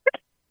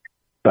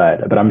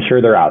 But I'm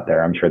sure they're out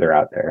there. I'm sure they're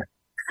out there.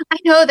 I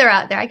know they're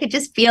out there. I could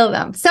just feel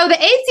them. So the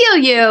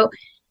ACLU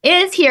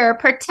is here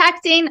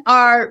protecting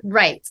our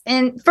rights.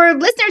 And for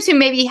listeners who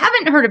maybe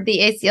haven't heard of the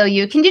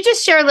ACLU, can you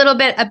just share a little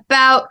bit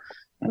about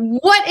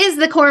what is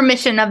the core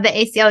mission of the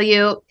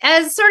ACLU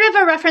as sort of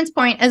a reference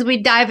point as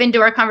we dive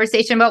into our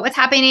conversation about what's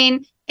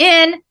happening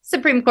in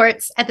Supreme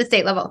Courts at the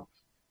state level?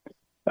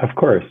 Of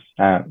course.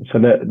 So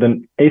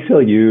the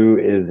ACLU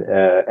is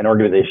an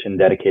organization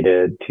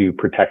dedicated to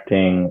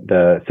protecting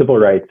the civil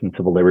rights and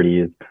civil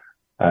liberties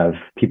of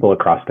people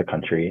across the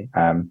country.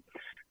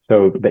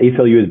 So the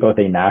ACLU is both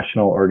a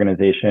national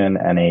organization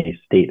and a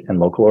state and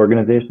local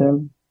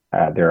organization.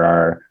 There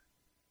are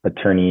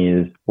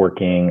attorneys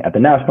working at the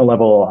national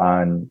level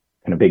on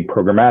kind of big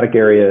programmatic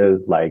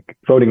areas like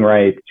voting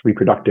rights,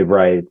 reproductive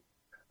rights,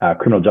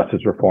 criminal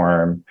justice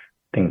reform,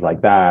 things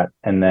like that.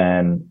 And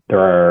then there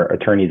are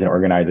attorneys and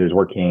organizers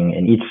working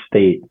in each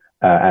state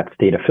at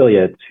state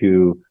affiliates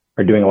who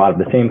are doing a lot of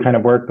the same kind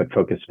of work, but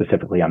focus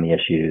specifically on the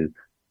issues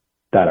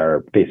that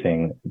are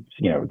facing,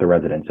 the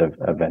residents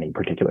of any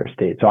particular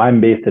state. So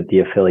I'm based at the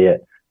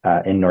affiliate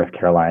in North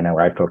Carolina,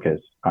 where I focus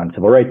on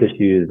civil rights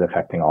issues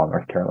affecting all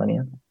North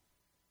Carolinians.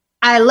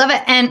 I love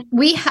it. And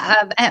we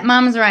have at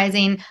Moms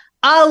Rising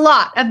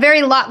a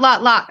very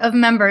lot of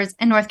members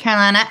in North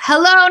Carolina.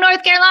 Hello,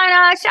 North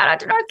Carolina. Shout out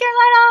to North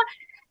Carolina.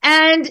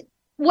 And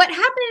what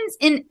happens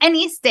in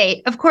any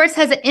state, of course,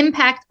 has an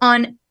impact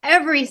on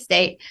every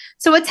state.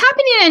 So what's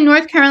happening in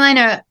North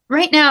Carolina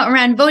right now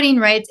around voting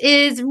rights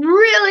is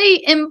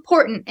really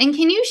important. And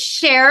can you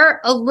share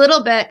a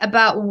little bit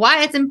about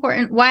why it's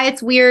important, why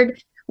it's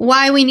weird,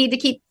 why we need to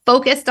keep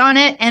focused on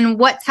it, and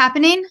what's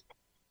happening?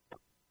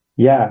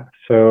 Yeah.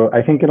 So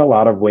I think in a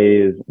lot of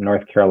ways,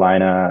 North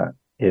Carolina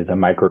is a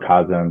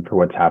microcosm for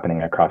what's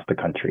happening across the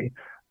country.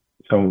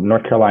 So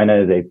North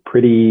Carolina is a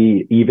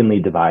pretty evenly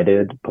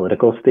divided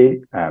political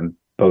state.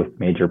 Both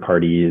major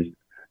parties,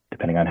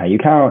 depending on how you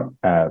count,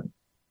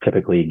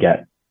 typically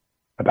get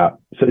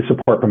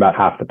support from about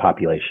half the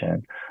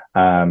population.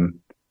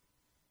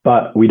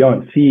 But we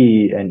don't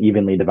see an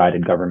evenly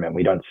divided government.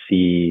 We don't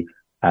see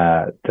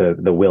the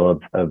will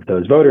of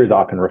those voters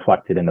often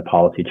reflected in the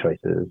policy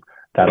choices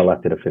that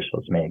elected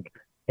officials make.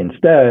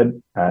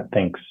 Instead,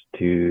 thanks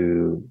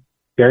to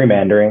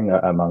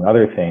gerrymandering, among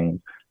other things,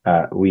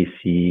 we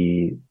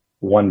see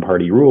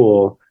one-party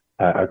rule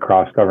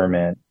across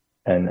government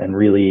and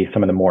really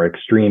some of the more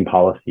extreme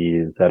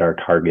policies that are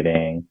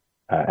targeting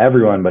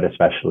everyone, but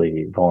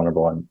especially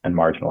vulnerable and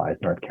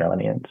marginalized North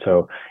Carolinians.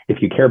 So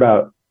if you care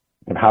about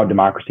how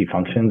democracy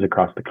functions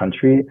across the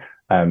country,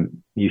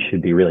 you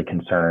should be really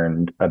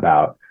concerned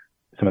about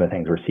some of the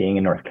things we're seeing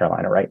in North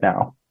Carolina right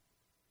now.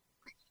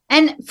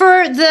 And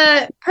for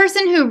the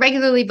person who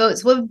regularly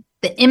votes, what would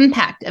the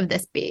impact of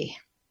this be?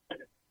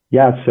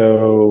 Yeah,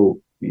 so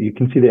you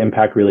can see the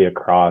impact really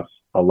across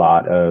a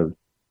lot of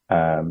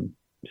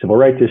civil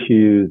rights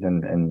issues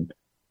and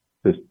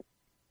just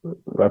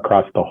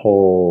across the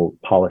whole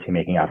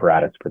policymaking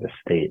apparatus for the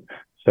state.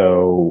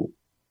 So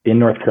in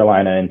North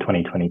Carolina in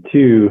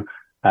 2022,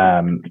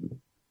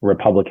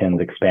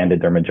 Republicans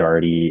expanded their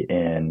majority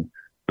in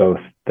both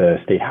the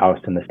state house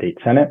and the state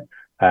senate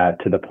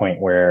to the point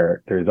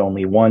where there's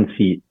only one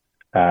seat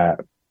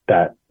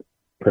that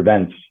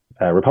prevents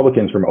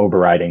Republicans from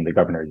overriding the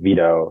governor's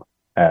veto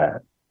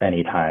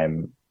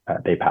anytime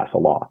they pass a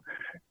law.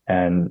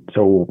 And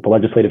so the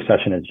legislative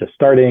session is just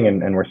starting,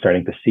 and we're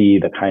starting to see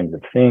the kinds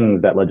of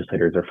things that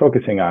legislators are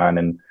focusing on,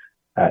 and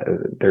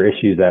they're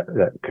issues that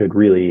could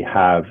really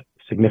have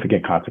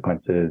significant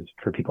consequences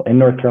for people in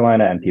North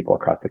Carolina and people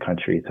across the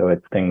country. So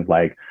it's things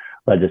like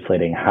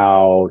legislating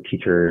how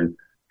teachers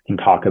can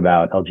talk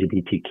about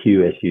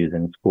LGBTQ issues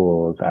in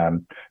schools.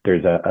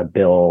 There's a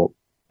bill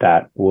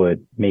that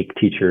would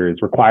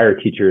require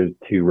teachers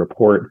to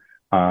report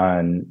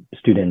on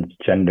students'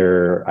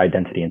 gender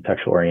identity and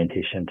sexual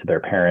orientation to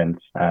their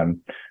parents,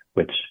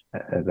 which,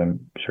 as I'm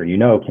sure you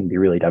know, can be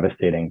really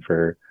devastating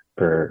for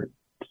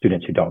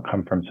students who don't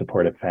come from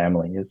supportive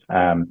families.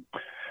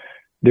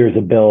 There's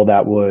a bill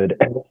that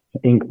would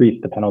increase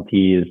the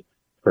penalties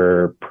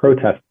for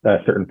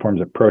certain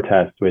forms of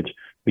protest, which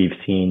we've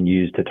seen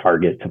used to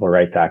target civil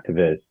rights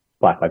activists,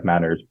 Black Lives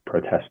Matter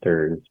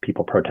protesters,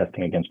 people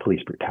protesting against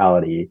police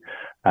brutality.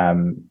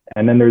 And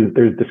then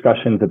there's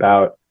discussions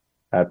about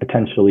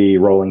potentially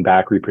rolling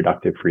back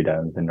reproductive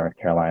freedoms in North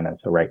Carolina.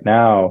 So right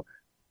now,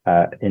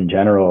 in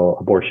general,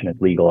 abortion is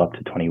legal up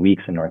to 20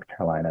 weeks in North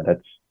Carolina.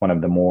 That's one of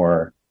the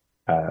more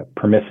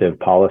permissive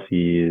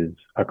policies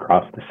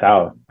across the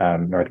South.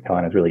 North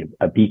Carolina is really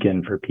a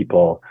beacon for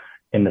people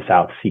in the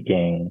South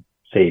seeking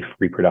safe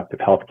reproductive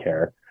health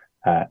care.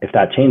 If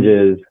that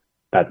changes,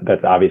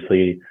 that's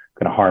obviously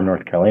going to harm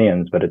North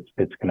Carolinians, but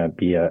it's going to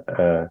be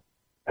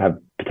have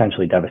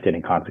potentially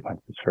devastating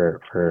consequences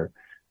for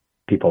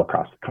people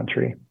across the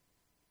country.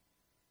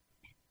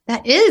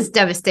 That is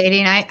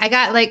devastating. I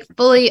got like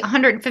fully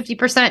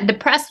 150%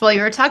 depressed while you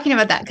were talking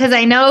about that, because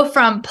I know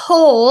from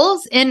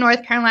polls in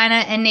North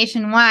Carolina and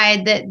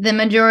nationwide that the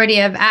majority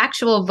of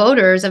actual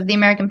voters of the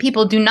American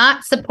people do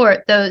not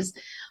support those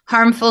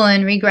harmful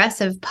and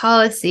regressive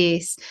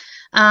policies.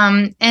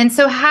 And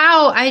so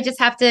I just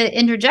have to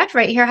interject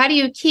right here. How do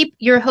you keep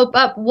your hope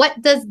up?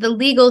 What does the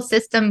legal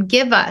system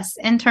give us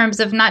in terms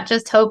of not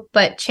just hope,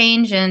 but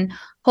change and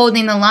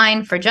holding the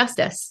line for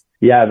justice?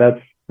 Yeah, that's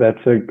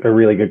a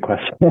really good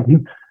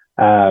question.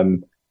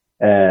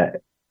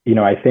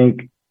 I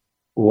think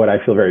what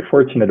I feel very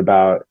fortunate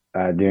about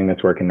doing this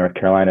work in North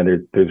Carolina,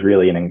 there's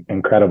really an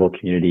incredible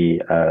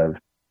community of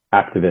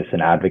activists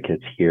and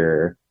advocates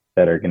here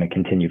that are going to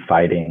continue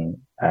fighting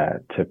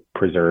to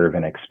preserve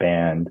and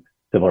expand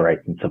civil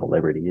rights and civil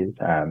liberties.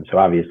 So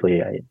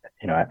obviously,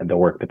 the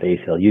work that the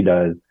ACLU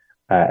does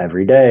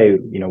every day,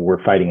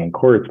 we're fighting in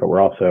courts, but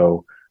we're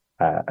also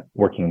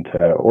working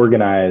to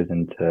organize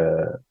and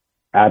to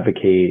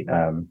advocate,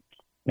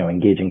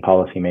 engaging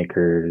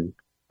policymakers,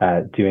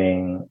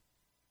 doing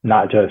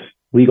not just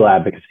legal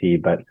advocacy,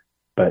 but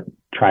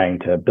trying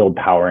to build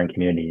power in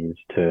communities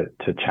to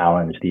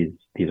challenge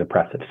these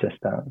oppressive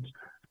systems.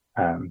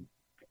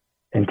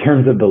 In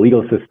terms of the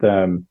legal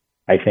system,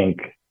 I think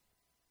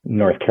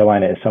North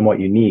Carolina is somewhat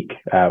unique.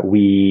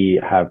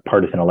 We have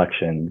partisan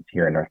elections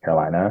here in North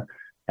Carolina,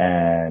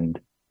 and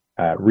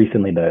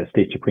recently the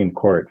state Supreme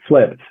Court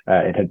flipped.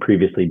 It had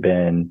previously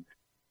been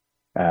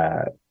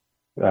a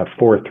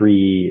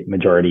 4-3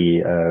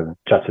 majority of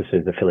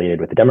justices affiliated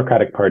with the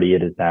Democratic Party.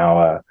 It is now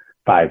a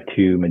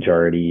 5-2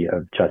 majority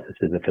of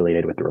justices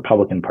affiliated with the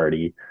Republican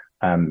Party.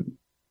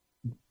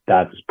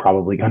 That's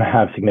probably going to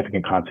have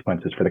significant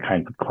consequences for the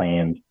kinds of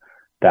claims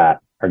that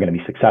are going to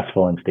be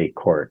successful in state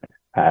court,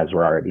 as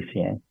we're already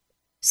seeing.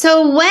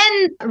 So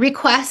when a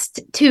request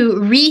to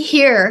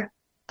rehear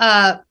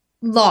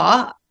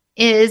law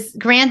is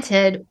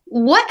granted,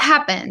 what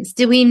happens?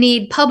 Do we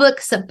need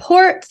public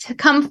support to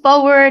come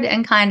forward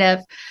and kind of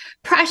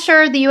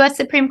pressure the U.S.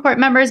 Supreme Court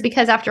members?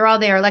 Because after all,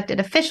 they are elected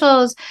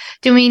officials.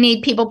 Do we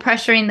need people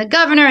pressuring the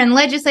governor and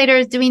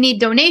legislators? Do we need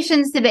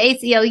donations to the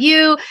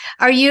ACLU?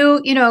 Are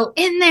you,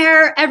 in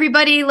there,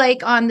 everybody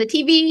like on the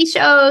TV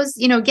shows,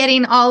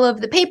 getting all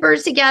of the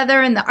papers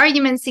together and the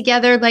arguments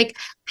together? Like,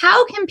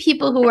 how can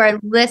people who are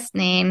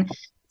listening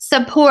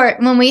support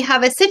when we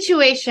have a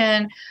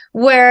situation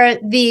where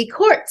the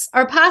courts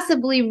are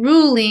possibly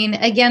ruling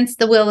against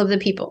the will of the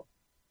people?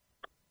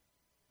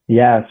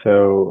 Yeah,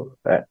 so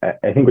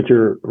I think what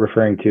you're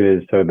referring to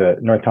is, so the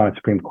North Carolina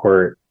Supreme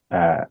Court,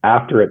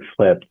 after it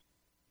flipped,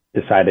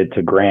 decided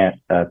to grant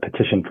a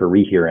petition for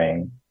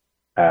rehearing,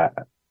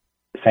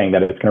 saying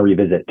that it's going to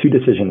revisit two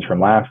decisions from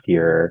last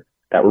year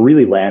that were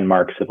really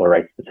landmark civil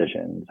rights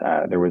decisions.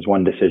 There was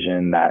one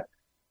decision that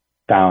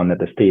found that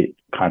the state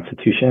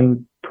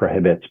constitution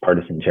prohibits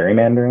partisan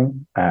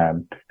gerrymandering.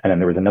 And then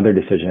there was another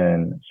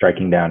decision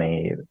striking down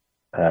a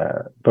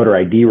voter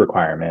ID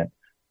requirement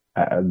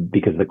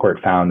because the court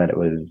found that it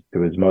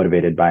was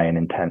motivated by an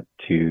intent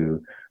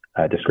to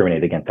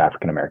discriminate against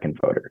African-American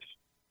voters.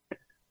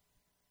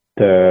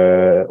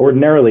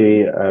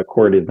 Ordinarily, a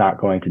court is not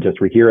going to just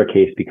rehear a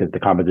case because the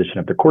composition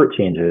of the court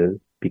changes,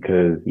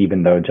 because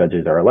even though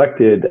judges are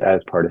elected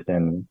as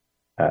partisan,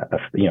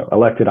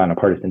 elected on a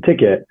partisan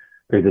ticket,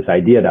 there's this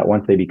idea that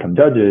once they become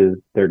judges,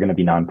 they're going to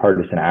be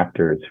nonpartisan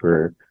actors who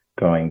are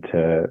going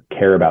to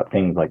care about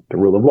things like the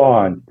rule of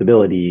law and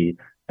stability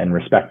and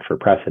respect for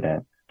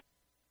precedent.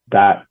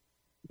 That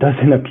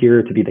doesn't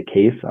appear to be the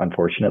case,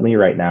 unfortunately,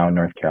 right now in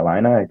North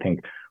Carolina. I think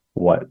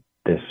what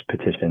this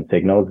petition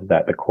signals is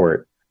that the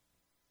court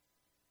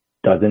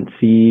doesn't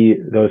see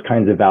those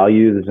kinds of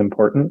values as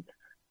important.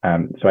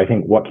 So I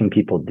think, what can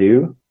people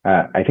do?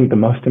 I think the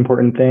most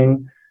important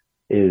thing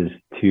is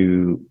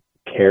to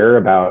care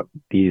about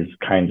these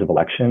kinds of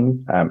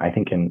elections. I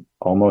think in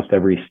almost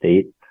every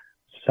state,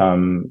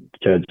 some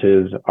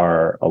judges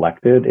are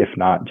elected, if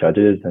not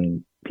judges,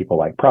 and people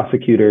like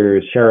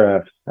prosecutors,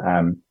 sheriffs,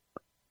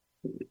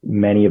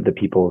 many of the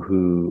people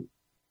who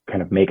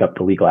kind of make up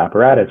the legal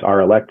apparatus are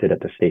elected at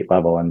the state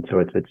level. And so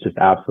it's just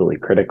absolutely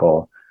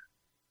critical.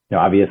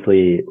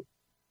 Obviously,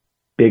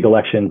 big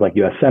elections like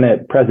US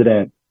Senate,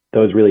 president,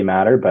 those really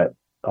matter, but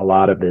a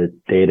lot of the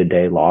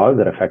day-to-day laws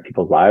that affect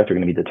people's lives are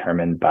going to be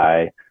determined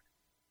by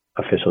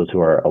officials who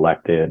are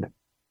elected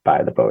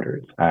by the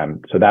voters.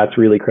 So that's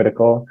really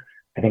critical.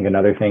 I think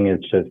another thing is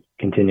just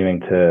continuing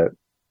to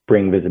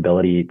bring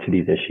visibility to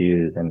these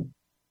issues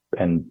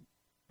and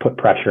put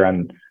pressure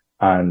on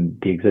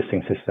the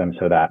existing system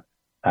so that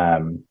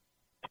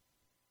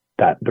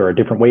that there are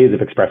different ways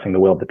of expressing the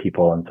will of the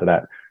people, and so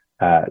that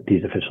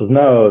these officials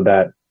know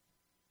that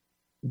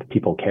the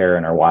people care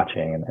and are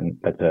watching, and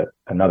that's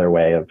another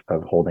way of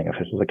holding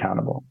officials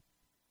accountable.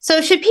 So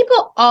should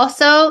people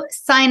also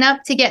sign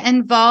up to get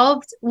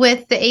involved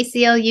with the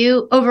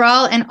ACLU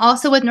overall and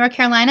also with North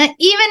Carolina, even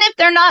if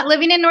they're not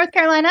living in North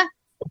Carolina?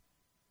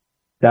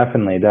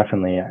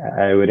 Definitely.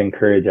 I would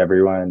encourage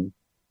everyone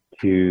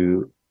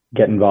to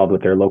get involved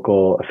with their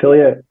local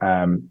affiliate.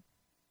 I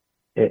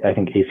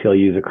think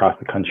ACLUs across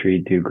the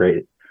country do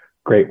great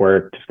great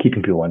work, just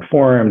keeping people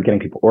informed, getting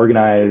people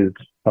organized,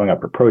 showing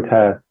up for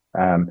protests.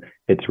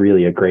 It's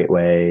really a great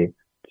way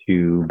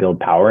to build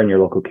power in your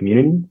local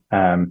community.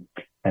 And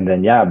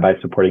then, by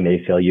supporting the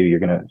ACLU, you're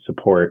going to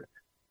support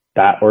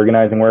that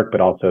organizing work,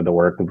 but also the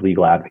work of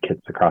legal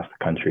advocates across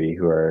the country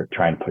who are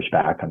trying to push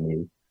back on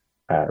these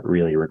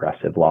really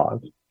regressive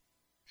laws.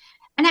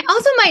 And I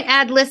also might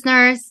add,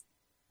 listeners,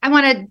 I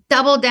want to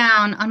double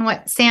down on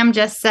what Sam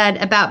just said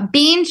about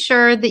being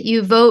sure that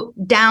you vote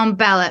down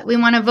ballot. We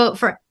want to vote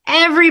for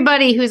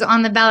everybody who's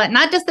on the ballot,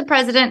 not just the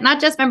president,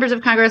 not just members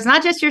of Congress,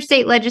 not just your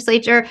state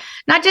legislature,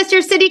 not just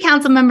your city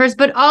council members,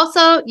 but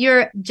also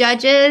your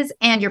judges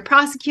and your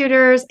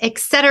prosecutors, et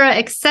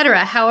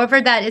cetera,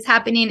 however that is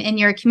happening in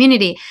your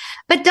community.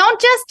 But don't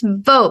just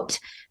vote.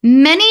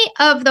 Many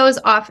of those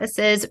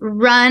offices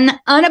run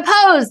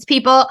unopposed,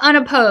 people,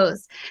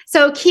 unopposed.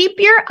 So keep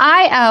your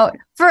eye out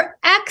for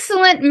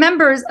excellent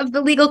members of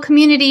the legal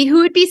community who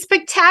would be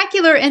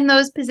spectacular in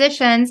those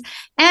positions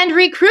and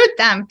recruit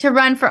them to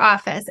run for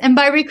office. And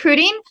by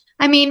recruiting,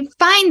 I mean,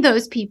 find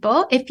those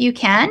people if you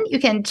can. You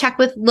can check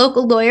with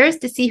local lawyers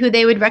to see who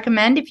they would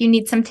recommend if you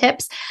need some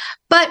tips.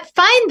 But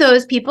find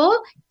those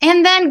people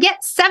and then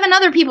get 7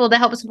 other people to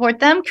help support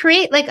them.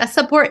 Create like a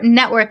support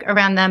network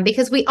around them,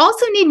 because we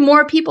also need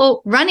more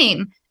people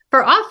running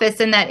for office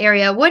in that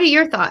area. What are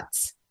your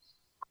thoughts?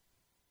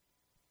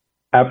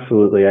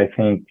 Absolutely. I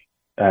think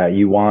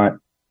you want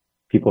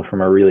people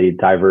from a really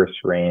diverse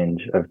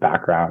range of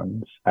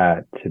backgrounds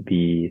to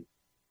be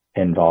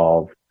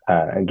involved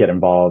and get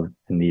involved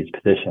in these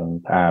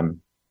positions.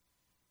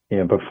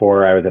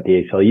 Before I was at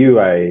the ACLU,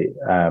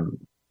 I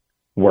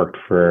worked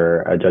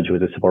for a judge who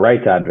was a civil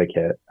rights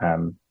advocate.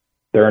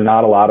 There are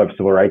not a lot of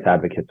civil rights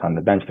advocates on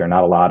the bench. There are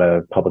not a lot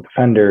of public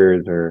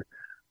defenders or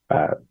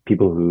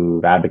people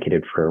who've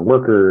advocated for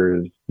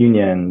workers,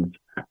 unions.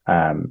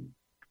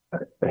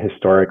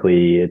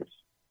 Historically, it's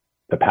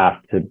the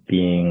path to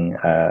being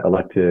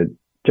elected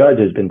judge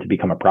has been to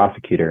become a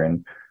prosecutor.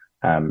 And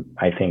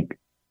I think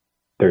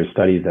there's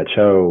studies that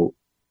show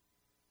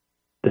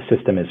the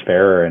system is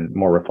fairer and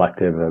more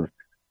reflective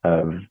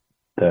of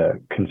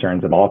the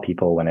concerns of all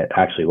people when it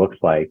actually looks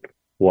like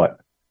what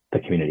the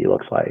community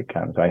looks like.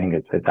 So I think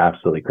it's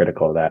absolutely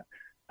critical that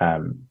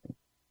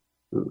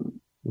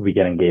we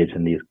get engaged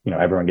in these,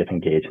 everyone gets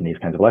engaged in these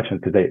kinds of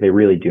elections, because they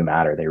really do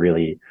matter. They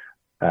really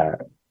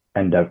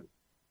end up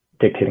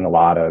dictating a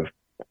lot of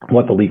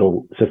what the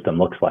legal system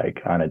looks like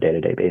on a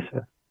day-to-day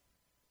basis.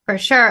 For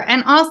sure.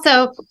 And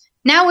also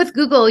now with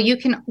Google, you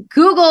can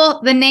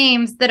Google the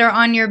names that are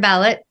on your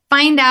ballot,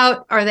 find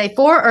out, are they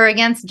for or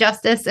against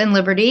justice and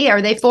liberty?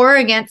 Are they for or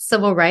against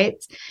civil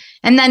rights?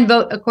 And then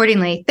vote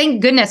accordingly.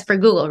 Thank goodness for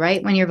Google,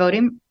 right? When you're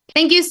voting.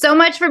 Thank you so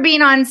much for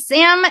being on.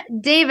 Sam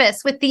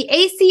Davis with the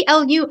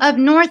ACLU of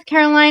North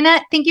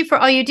Carolina. Thank you for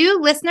all you do.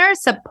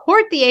 Listeners,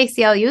 support the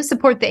ACLU,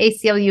 support the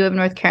ACLU of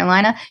North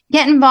Carolina.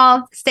 Get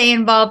involved, stay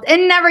involved,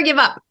 and never give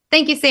up.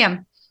 Thank you,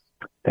 Sam.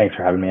 Thanks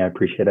for having me. I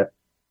appreciate it.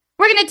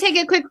 We're going to take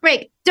a quick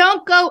break.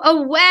 Don't go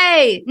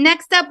away.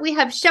 Next up, we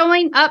have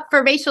Showing Up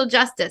for Racial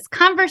Justice,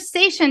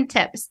 conversation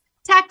tips,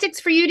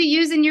 tactics for you to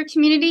use in your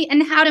community,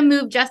 and how to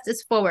move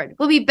justice forward.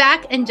 We'll be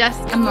back in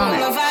just a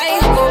moment.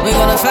 We're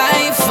gonna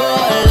fight for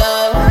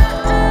love.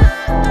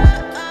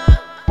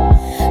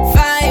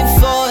 Fight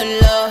for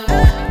love.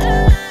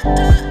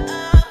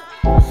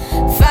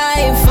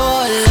 Fight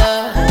for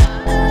love.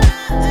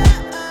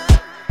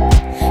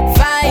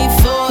 Fight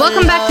for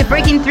Welcome back to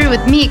Breaking Through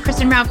with me,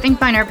 Kristen Ralph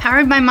Finkbeiner,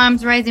 powered by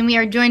Moms Rising. We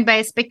are joined by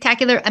a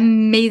spectacular,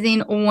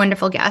 amazing,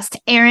 wonderful guest,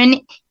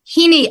 Erin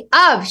Heaney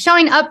of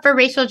Showing Up for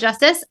Racial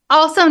Justice,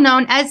 also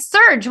known as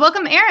Surge.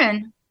 Welcome,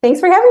 Erin.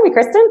 Thanks for having me,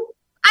 Kristen.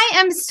 I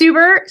am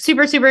super,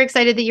 super, super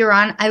excited that you're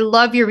on. I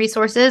love your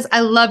resources. I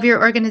love your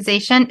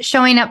organization,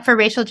 Showing Up for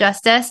Racial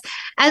Justice.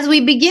 As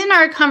we begin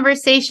our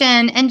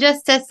conversation, and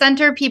just to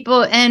center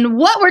people in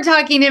what we're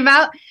talking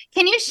about,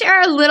 can you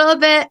share a little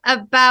bit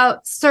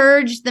about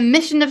Surge, the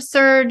mission of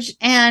Surge,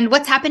 and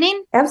what's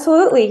happening?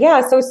 Absolutely.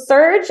 Yeah. So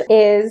Surge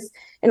is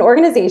an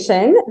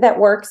organization that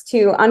works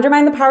to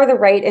undermine the power of the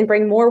right and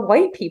bring more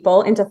white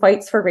people into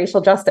fights for racial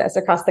justice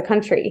across the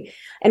country.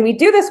 And we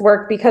do this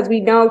work because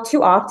we know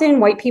too often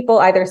white people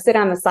either sit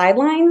on the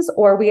sidelines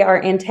or we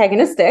are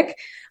antagonistic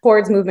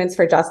towards movements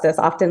for justice,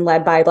 often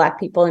led by Black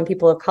people and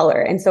people of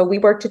color. And so we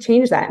work to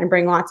change that and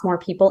bring lots more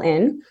people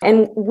in.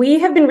 And we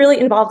have been really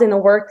involved in the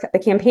work, the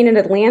campaign in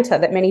Atlanta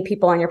that many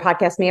people on your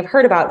podcast may have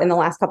heard about in the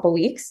last couple of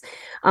weeks.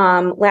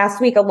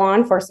 Last week, a law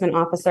enforcement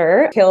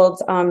officer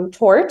killed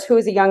Tort, who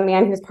is a young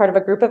man who was part of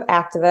a group of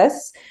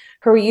activists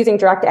who were using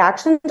direct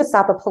action to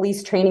stop a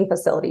police training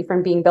facility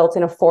from being built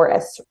in a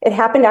forest. It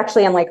happened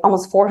actually on like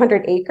almost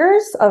 400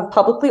 acres of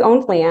publicly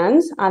owned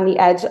land on the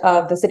edge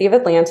of the city of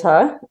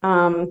Atlanta,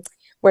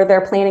 where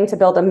they're planning to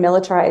build a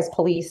militarized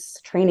police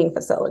training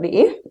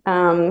facility.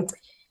 And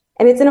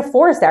it's in a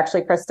forest,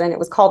 actually, Kristen. It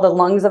was called the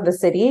Lungs of the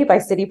City by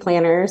city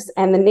planners,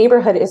 and the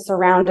neighborhood is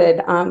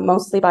surrounded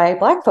mostly by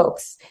Black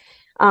folks.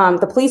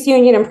 The police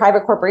union and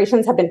private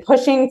corporations have been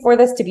pushing for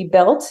this to be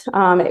built.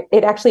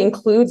 It actually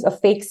includes a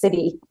fake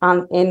city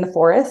in the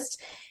forest.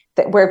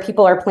 where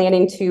people are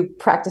planning to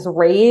practice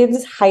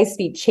raids,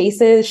 high-speed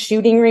chases,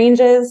 shooting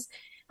ranges.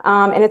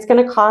 And it's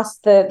going to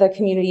cost the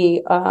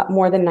community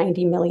more than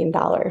 $90 million.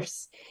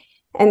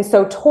 And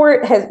so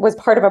TORT was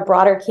part of a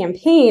broader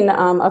campaign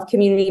of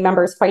community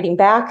members fighting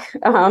back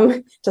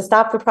to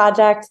stop the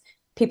project,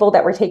 people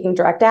that were taking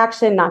direct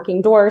action,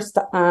 knocking doors,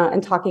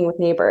 and talking with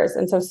neighbors.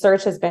 And so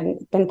SURJ has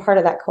been part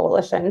of that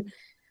coalition.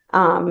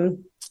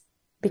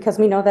 Because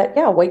we know that,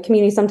 white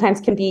communities sometimes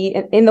can be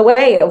in the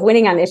way of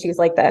winning on issues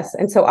like this.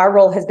 And so our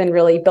role has been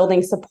really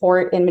building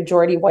support in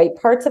majority white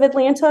parts of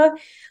Atlanta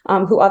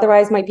who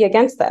otherwise might be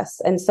against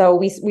this. And so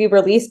we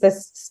released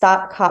this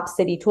Stop Cop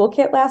City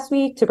toolkit last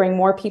week to bring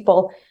more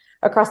people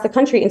across the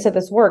country into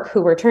this work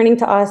who were turning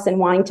to us and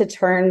wanting to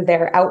turn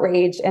their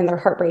outrage and their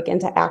heartbreak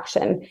into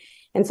action.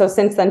 And so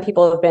since then,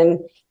 people have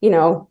been,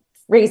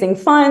 raising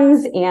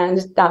funds and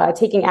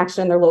taking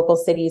action in their local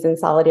cities in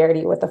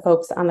solidarity with the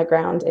folks on the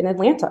ground in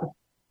Atlanta.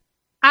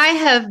 I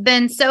have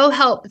been so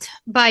helped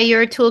by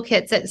your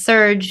toolkits at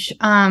SURJ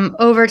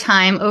over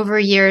time, over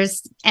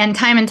years, and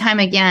time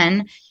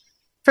again.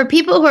 For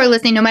people who are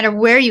listening, no matter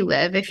where you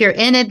live, if you're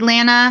in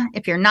Atlanta,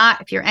 if you're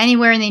not, if you're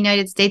anywhere in the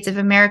United States of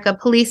America,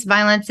 police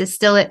violence is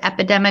still at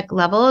epidemic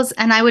levels.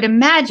 And I would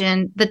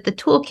imagine that the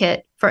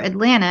toolkit for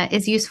Atlanta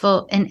is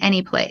useful in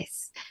any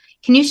place.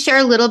 Can you share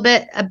a little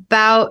bit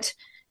about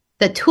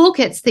the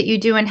toolkits that you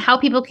do and how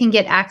people can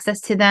get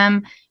access to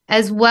them,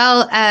 as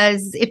well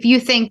as if you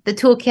think the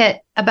toolkit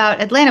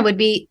about Atlanta would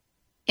be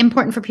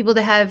important for people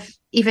to have,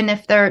 even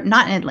if they're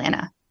not in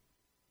Atlanta?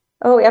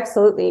 Oh,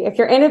 absolutely. If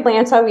you're in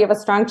Atlanta, we have a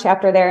strong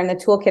chapter there, and the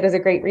toolkit is a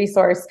great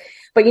resource.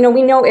 But,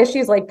 we know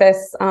issues like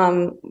this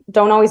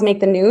don't always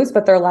make the news,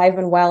 but they're alive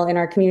and well in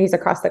our communities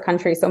across the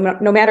country. So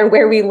no matter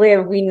where we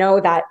live, we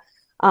know that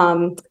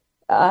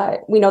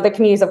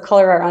communities of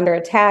color are under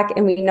attack,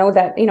 and we know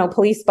that,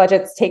 police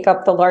budgets take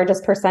up the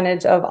largest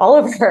percentage of all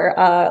of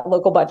our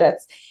local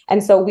budgets.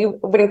 And so we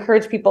would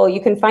encourage people,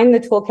 you can find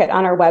the toolkit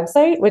on our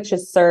website, which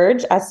is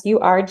SURJ,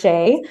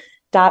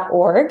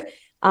 SURJ.org.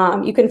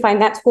 You can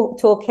find that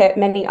toolkit,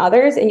 many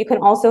others, and you can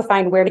also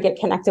find where to get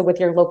connected with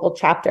your local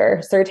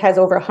chapter. SURJ has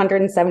over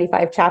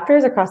 175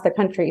 chapters across the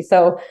country.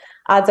 So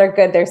odds are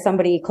good there's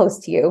somebody close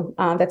to you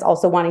that's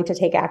also wanting to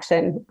take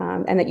action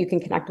and that you can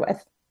connect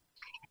with.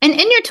 And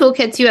in your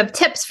toolkits, you have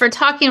tips for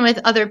talking with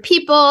other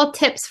people,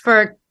 tips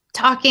for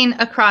talking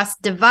across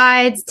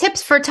divides,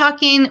 tips for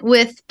talking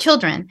with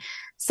children.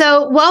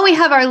 So while we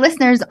have our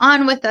listeners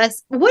on with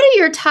us, what are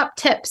your top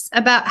tips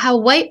about how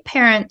white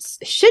parents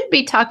should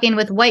be talking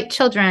with white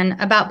children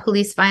about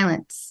police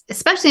violence,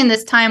 especially in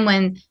this time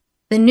when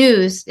the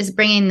news is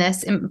bringing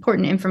this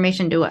important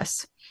information to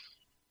us?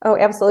 Oh,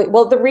 absolutely.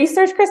 Well, the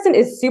research, Kristen,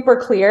 is super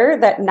clear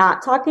that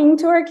not talking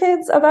to our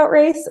kids about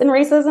race and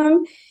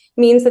racism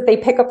means that they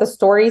pick up the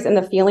stories and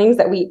the feelings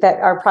that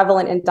are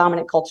prevalent in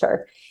dominant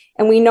culture.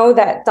 And we know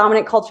that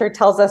dominant culture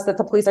tells us that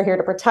the police are here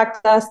to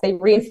protect us. They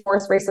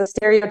reinforce racist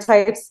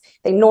stereotypes.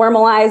 They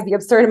normalize the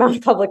absurd amount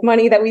of public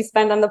money that we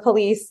spend on the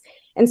police.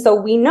 And so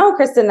we know,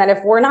 Kristen, that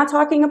if we're not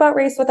talking about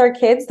race with our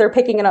kids, they're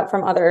picking it up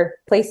from other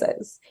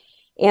places.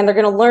 And they're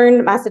going to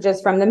learn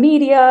messages from the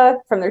media,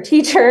 from their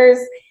teachers.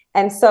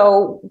 And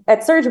so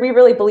at SURJ, we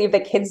really believe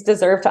that kids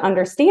deserve to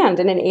understand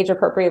in an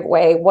age-appropriate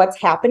way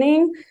what's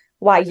happening,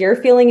 why you're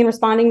feeling and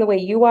responding the way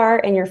you are,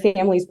 and your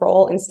family's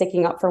role in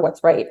sticking up for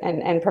what's right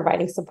and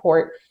providing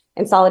support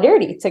and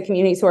solidarity to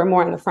communities who are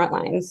more on the front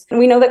lines. And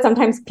we know that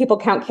sometimes people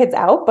count kids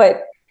out,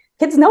 but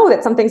kids know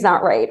that something's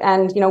not right.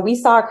 And, we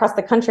saw across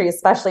the country,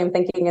 especially I'm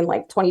thinking in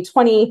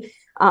 2020,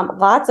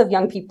 lots of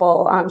young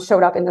people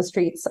showed up in the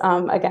streets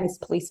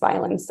against police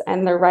violence,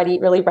 and they're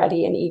really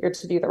ready and eager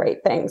to do the right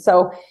thing.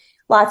 So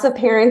lots of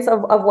parents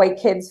of white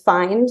kids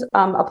find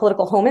a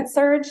political home at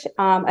SURJ.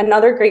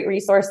 Another great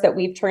resource that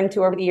we've turned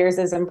to over the years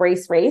is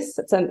Embrace Race.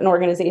 It's an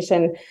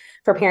organization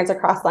for parents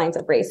across lines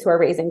of race who are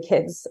raising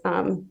kids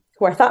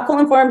who are thoughtful,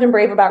 informed, and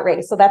brave about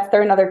race. So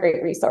they're another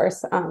great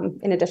resource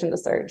in addition to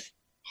SURJ.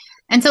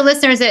 And so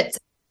listeners, it's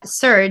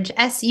SURJ,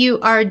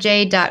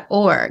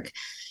 SURJ.org.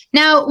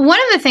 Now, one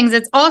of the things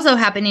that's also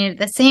happening at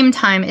the same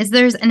time is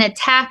there's an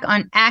attack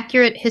on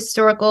accurate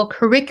historical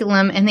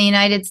curriculum in the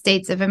United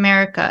States of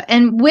America.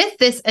 And with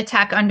this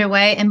attack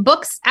underway and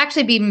books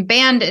actually being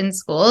banned in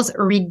schools,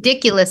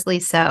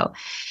 ridiculously so,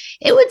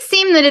 it would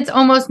seem that it's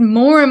almost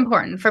more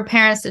important for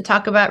parents to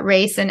talk about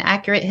race and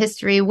accurate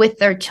history with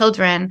their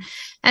children.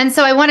 And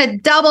so I want to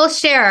double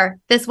share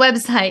this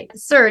website,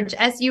 SURJ,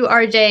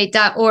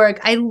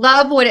 SURJ.org. I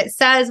love what it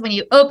says. When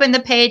you open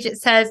the page,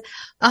 it says,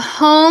 a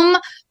home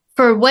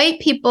for white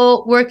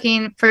people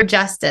working for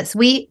justice.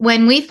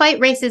 When we fight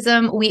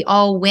racism, we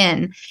all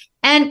win.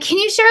 And can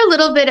you share a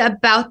little bit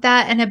about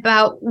that and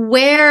about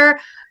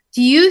where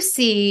do you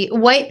see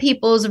white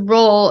people's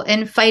role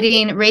in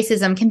fighting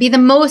racism can be the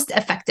most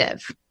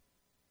effective?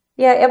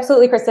 Yeah,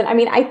 absolutely, Kristen. I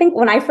mean, I think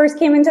when I first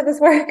came into this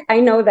work, I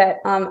know that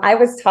I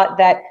was taught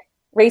that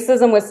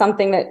racism was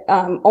something that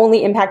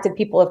only impacted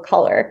people of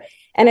color.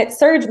 And at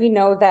Surge, we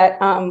know that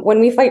when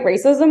we fight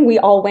racism, we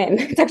all win.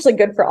 It's actually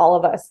good for all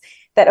of us.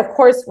 That, of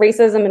course,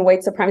 racism and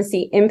white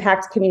supremacy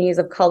impact communities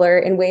of color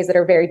in ways that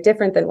are very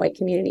different than white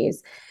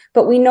communities.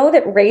 But we know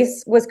that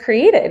race was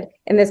created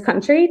in this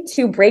country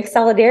to break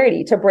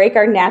solidarity, to break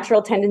our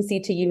natural tendency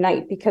to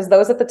unite, because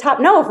those at the top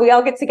know if we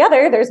all get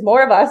together, there's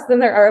more of us than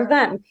there are of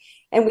them.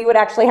 And we would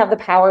actually have the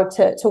power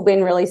to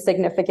win really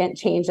significant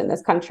change in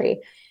this country.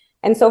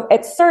 And so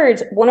at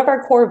Surge, one of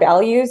our core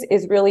values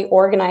is really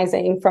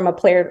organizing from a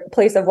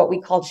place of what we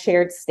call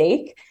shared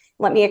stake.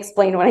 Let me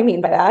explain what I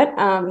mean by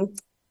that.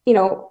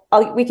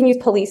 We can use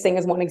policing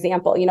as one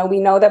example. We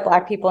know that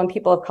Black people and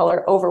people of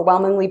color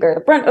overwhelmingly bear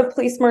the brunt of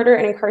police murder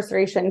and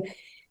incarceration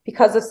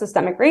because of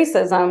systemic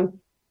racism.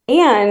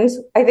 And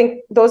I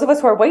think those of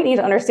us who are white need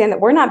to understand that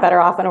we're not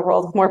better off in a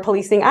world with more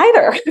policing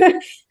either.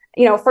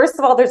 First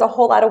of all, there's a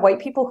whole lot of white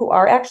people who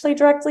are actually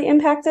directly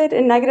impacted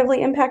and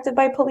negatively impacted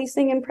by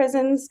policing in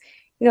prisons.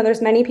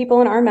 There's many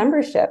people in our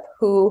membership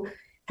who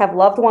have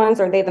loved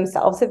ones or they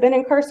themselves have been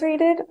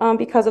incarcerated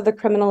because of the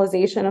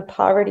criminalization of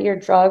poverty or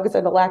drugs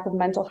or the lack of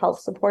mental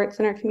health supports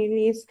in our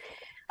communities.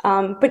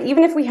 But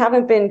even if we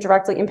haven't been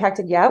directly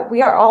impacted yet,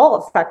 we are all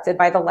affected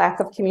by the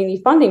lack of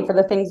community funding for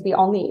the things we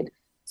all need.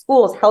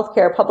 Schools,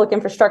 healthcare, public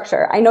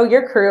infrastructure. I know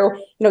your crew,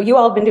 you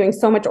all have been doing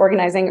so much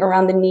organizing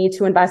around the need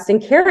to invest in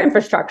care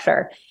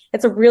infrastructure.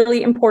 It's a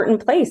really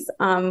important place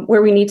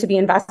where we need to be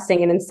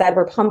investing, and instead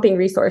we're pumping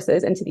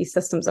resources into these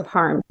systems of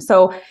harm.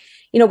 So,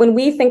 when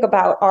we think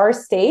about our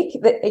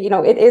stake, that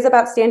it is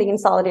about standing in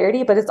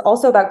solidarity, but it's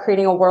also about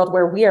creating a world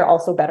where we are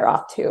also better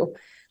off too.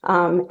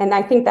 And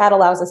I think that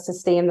allows us to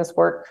stay in this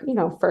work,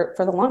 for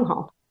the long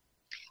haul.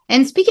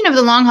 And speaking of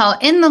the long haul,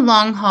 in the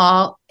long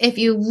haul, if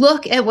you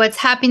look at what's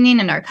happening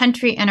in our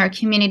country and our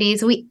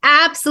communities, we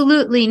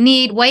absolutely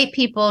need white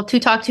people to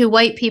talk to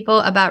white people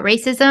about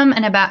racism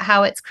and about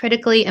how it's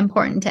critically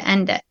important to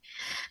end it.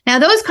 Now,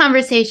 those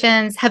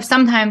conversations have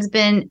sometimes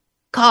been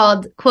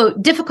called,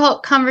 quote,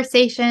 difficult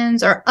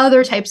conversations or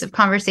other types of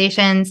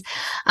conversations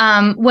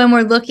when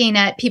we're looking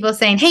at people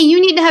saying, hey, you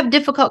need to have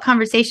difficult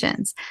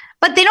conversations,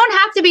 but they don't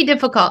have to be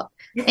difficult.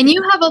 And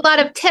you have a lot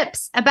of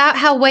tips about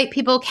how white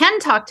people can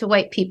talk to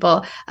white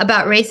people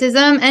about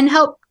racism and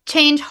help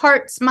change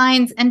hearts,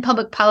 minds, and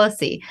public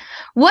policy.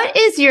 What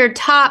is your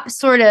top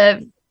sort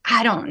of,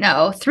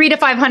 3 to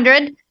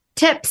 500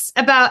 tips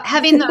about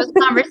having those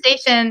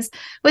conversations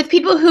with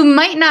people who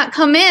might not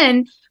come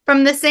in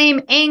from the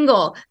same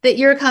angle that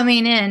you're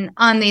coming in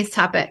on these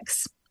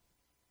topics?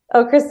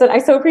 Oh, Kristen, I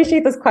so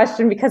appreciate this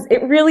question because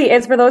it really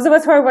is, for those of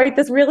us who are white,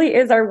 this really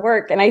is our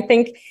work. And I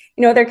think,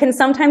 there can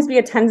sometimes be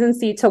a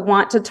tendency to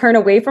want to turn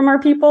away from our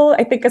people.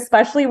 I think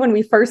especially when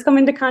we first come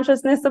into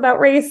consciousness about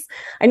race.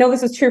 I know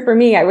this is true for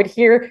me. I would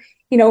hear,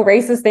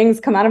 racist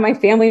things come out of my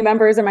family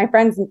members or my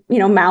friends,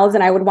 mouths,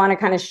 and I would want to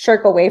kind of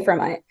shirk away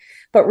from it.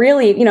 But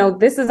really,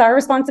 this is our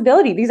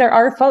responsibility. These are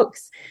our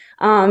folks.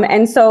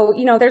 And so,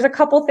 there's a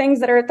couple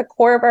things that are at the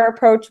core of our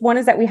approach. One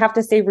is that we have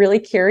to stay really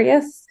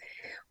curious.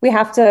 We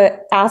have to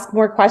ask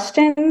more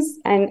questions,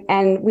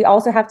 and we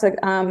also have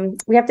to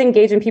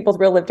engage in people's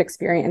real lived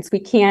experience.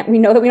 We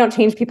know that we don't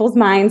change people's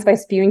minds by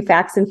spewing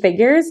facts and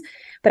figures,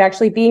 but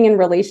actually being in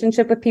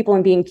relationship with people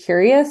and being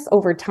curious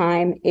over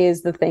time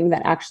is the thing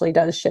that actually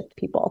does shift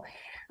people.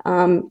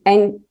 And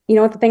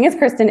the thing is,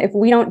 Kristen, if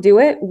we don't do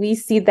it, we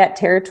cede that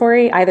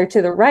territory either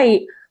to the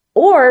right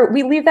or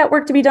we leave that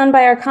work to be done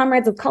by our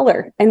comrades of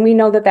color. And we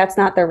know that that's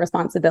not their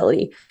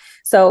responsibility.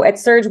 So at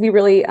Surge, we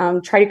really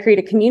try to create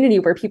a community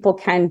where people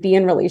can be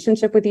in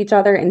relationship with each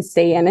other and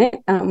stay in it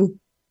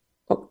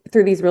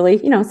through these really,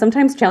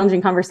 sometimes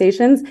challenging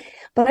conversations.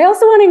 But I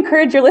also want to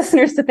encourage your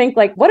listeners to think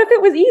what if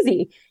it was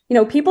easy?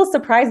 People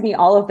surprise me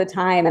all of the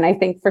time. And I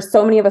think for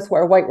so many of us who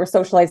are white, we're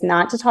socialized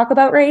not to talk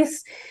about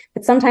race,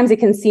 but sometimes it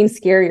can seem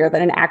scarier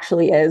than it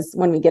actually is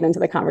when we get into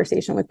the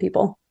conversation with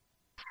people.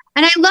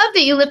 And I love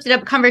that you lifted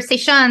up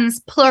conversations,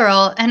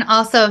 plural, and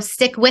also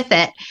stick with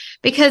it.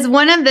 Because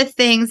one of the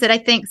things that I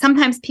think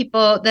sometimes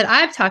people that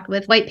I've talked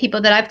with, white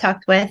people that I've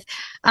talked with,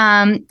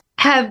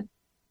 have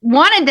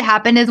wanted to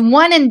happen is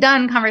one and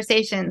done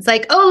conversations.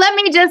 Like, oh, let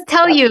me just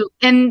tell you.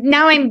 And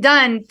now I'm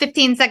done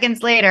 15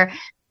 seconds later.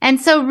 And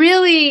so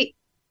really,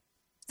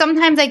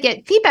 sometimes I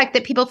get feedback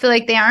that people feel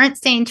like they aren't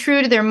staying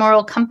true to their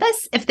moral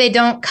compass if they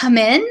don't come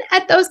in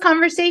at those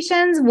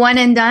conversations one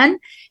and done,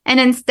 and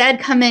instead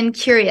come in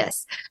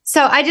curious.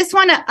 So I just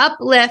want to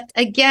uplift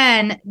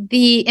again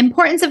the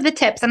importance of the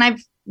tips. And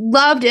I've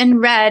loved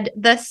and read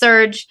the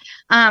Surge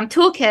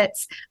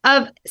toolkits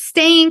of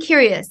staying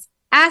curious,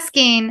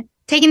 asking,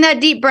 taking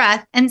that deep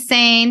breath and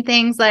saying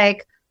things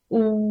like,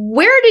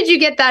 where did you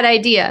get that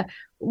idea?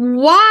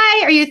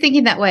 Why are you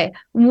thinking that way?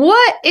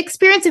 What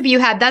experience have you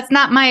had? That's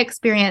not my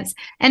experience.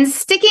 And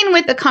sticking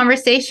with the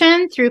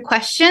conversation through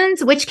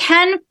questions, which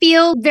can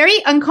feel very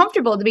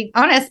uncomfortable, to be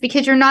honest,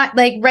 because you're not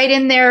like right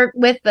in there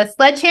with the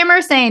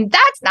sledgehammer saying,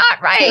 that's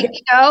not right.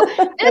 You know,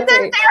 this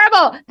is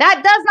terrible.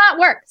 That does not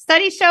work.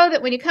 Studies show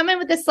that when you come in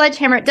with the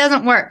sledgehammer, it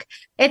doesn't work.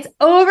 It's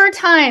over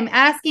time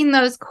asking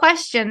those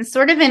questions,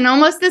 sort of in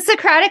almost the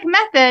Socratic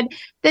method,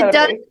 that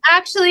does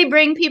actually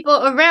bring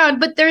people around.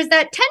 But there's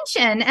that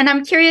tension. And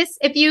I'm curious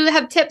if you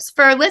have tips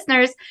for our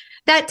listeners,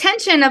 that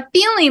tension of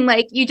feeling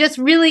like you just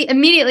really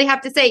immediately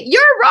have to say,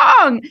 you're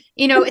wrong.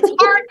 You know, it's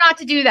hard not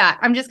to do that.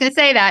 I'm just going to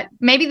say that.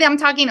 Maybe I'm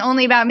talking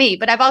only about me,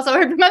 but I've also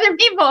heard from other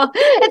people.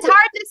 It's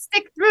hard to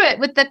stick through it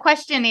with the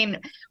questioning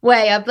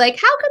way of like,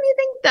 how come you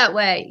think that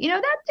way? You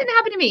know, that didn't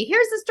happen to me.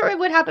 Here's the story of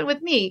what happened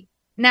with me.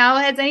 Now,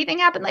 has anything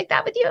happened like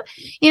that with you?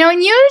 You know,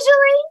 and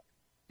usually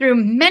through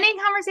many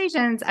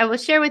conversations, I will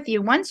share with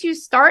you, once you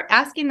start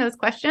asking those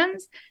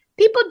questions,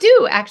 people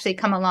do actually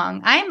come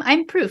along.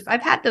 I'm proof.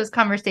 I've had those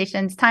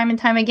conversations time and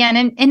time again,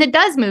 and it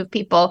does move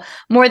people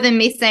more than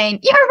me saying,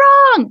 you're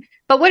wrong.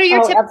 But what are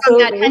your tips on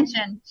that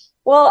tension?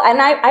 Well,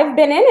 and I've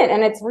been in it,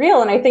 and it's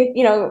real. And I think,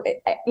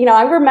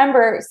 I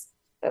remember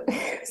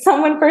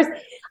someone first,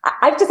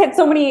 I've had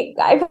so many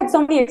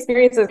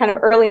experiences kind of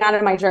early on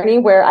in my journey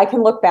where I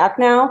can look back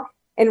now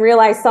and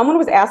realize someone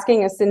was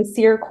asking a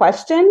sincere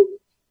question,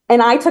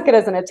 and I took it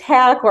as an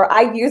attack, or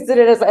I used it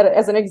as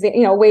an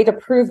example, way to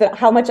prove that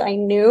how much I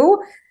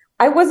knew.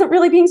 I wasn't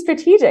really being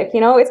strategic.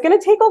 It's going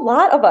to take a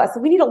lot of us.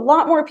 We need a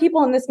lot more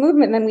people in this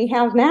movement than we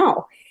have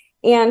now.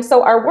 And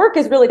so our work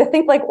is really to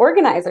think like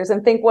organizers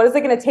and think, what is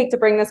it going to take to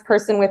bring this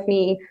person with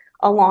me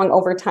along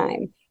over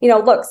time?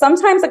 Look,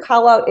 sometimes a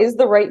call out is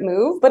the right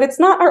move, but it's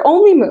not our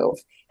only move.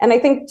 And I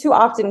think too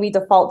often we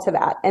default to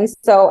that. And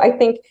so I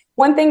think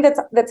one thing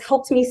that's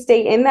helped me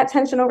stay in that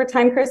tension over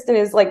time, Kristen,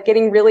 is like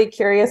getting really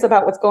curious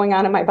about what's going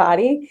on in my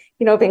body,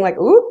 being like,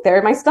 ooh, there,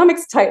 my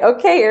stomach's tight.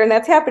 Okay, and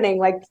that's happening.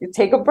 Like,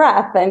 take a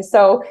breath. And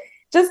so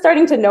just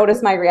starting to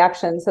notice my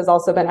reactions has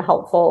also been a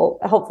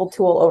helpful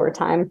tool over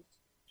time.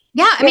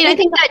 Yeah, I mean, I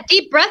think that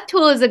deep breath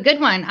tool is a good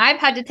one. I've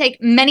had to take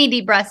many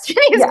deep breaths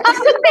through these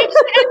conversations.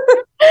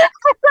 I'm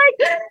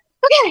like,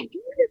 okay,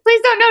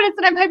 please don't notice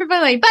that I'm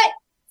hyperventilating. But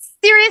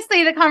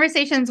seriously, the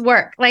conversations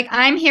work. Like,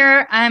 I'm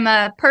here. I'm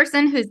a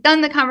person who's done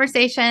the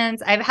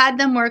conversations. I've had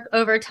them work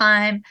over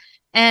time.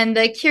 And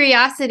the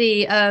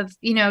curiosity of,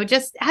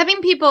 just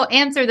having people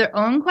answer their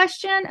own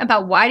question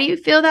about why do you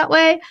feel that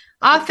way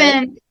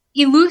often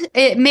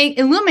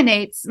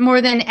illuminates more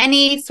than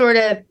any sort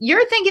of,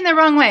 you're thinking the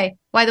wrong way.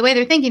 Why the way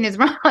they're thinking is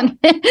wrong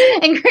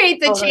and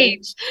creates a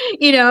change,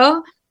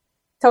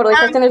 Totally,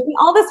 Kristen. There's been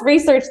all this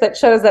research that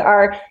shows that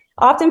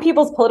often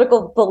people's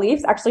political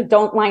beliefs actually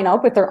don't line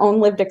up with their own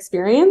lived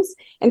experience.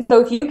 And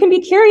so if you can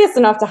be curious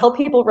enough to help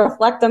people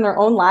reflect on their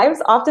own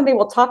lives, often they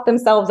will talk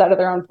themselves out of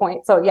their own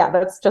point. So yeah,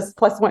 that's just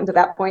 +1 to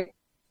that point.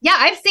 Yeah,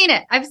 I've seen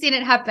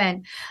it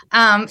happen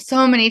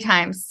so many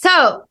times.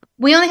 So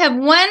we only have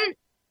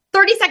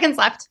 30 seconds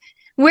left.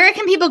 Where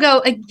can people go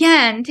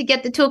again to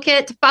get the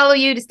toolkit, to follow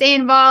you, to stay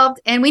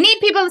involved? And we need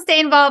people to stay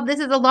involved. This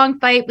is a long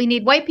fight. We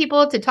need white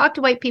people to talk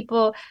to white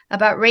people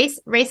about race,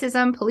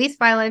 racism, police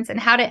violence, and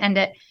how to end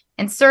it.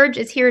 And Surge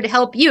is here to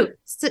help you.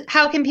 So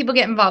how can people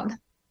get involved?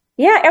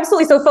 Yeah,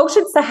 absolutely. So folks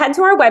should head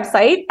to our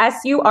website,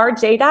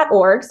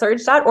 surj.org,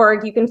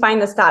 surge.org. You can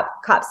find the Stop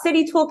Cop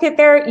City toolkit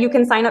there. You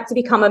can sign up to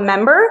become a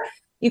member.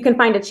 You can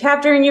find a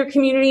chapter in your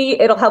community.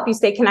 It'll help you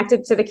stay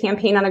connected to the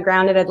campaign on the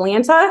ground in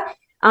Atlanta.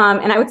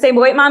 And I would say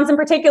white moms in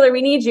particular,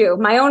 we need you.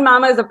 My own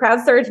mama is a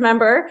proud Surge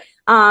member.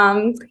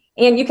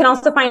 And you can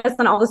also find us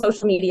on all the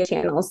social media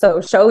channels. So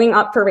Showing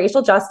Up for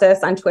Racial Justice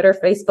on Twitter,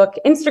 Facebook,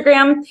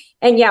 Instagram.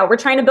 And yeah, we're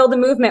trying to build a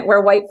movement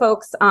where white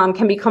folks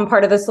can become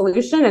part of the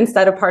solution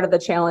instead of part of the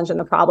challenge and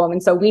the problem.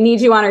 And so we need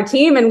you on our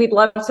team, and we'd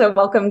love to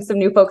welcome some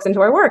new folks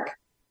into our work.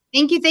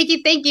 Thank you.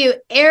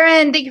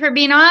 Erin, thank you for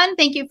being on.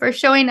 Thank you for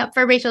showing up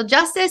for racial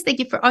justice. Thank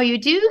you for all you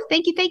do.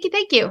 Thank you.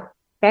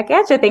 Back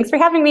at you. Thanks for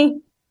having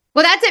me.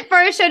 Well, that's it for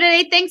our show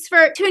today. Thanks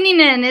for tuning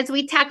in as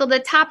we tackle the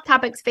top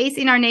topics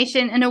facing our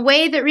nation in a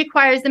way that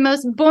requires the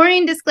most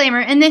boring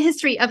disclaimer in the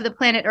history of the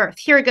planet Earth.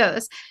 Here it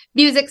goes.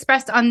 Views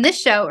expressed on this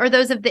show are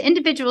those of the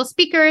individual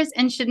speakers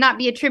and should not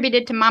be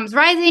attributed to Moms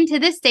Rising, to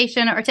this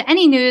station, or to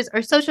any news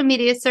or social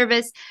media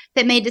service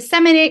that may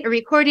disseminate a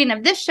recording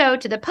of this show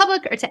to the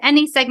public or to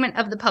any segment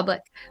of the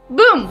public.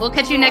 Boom! We'll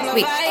catch you next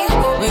week.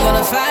 We're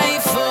gonna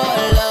fight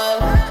for love.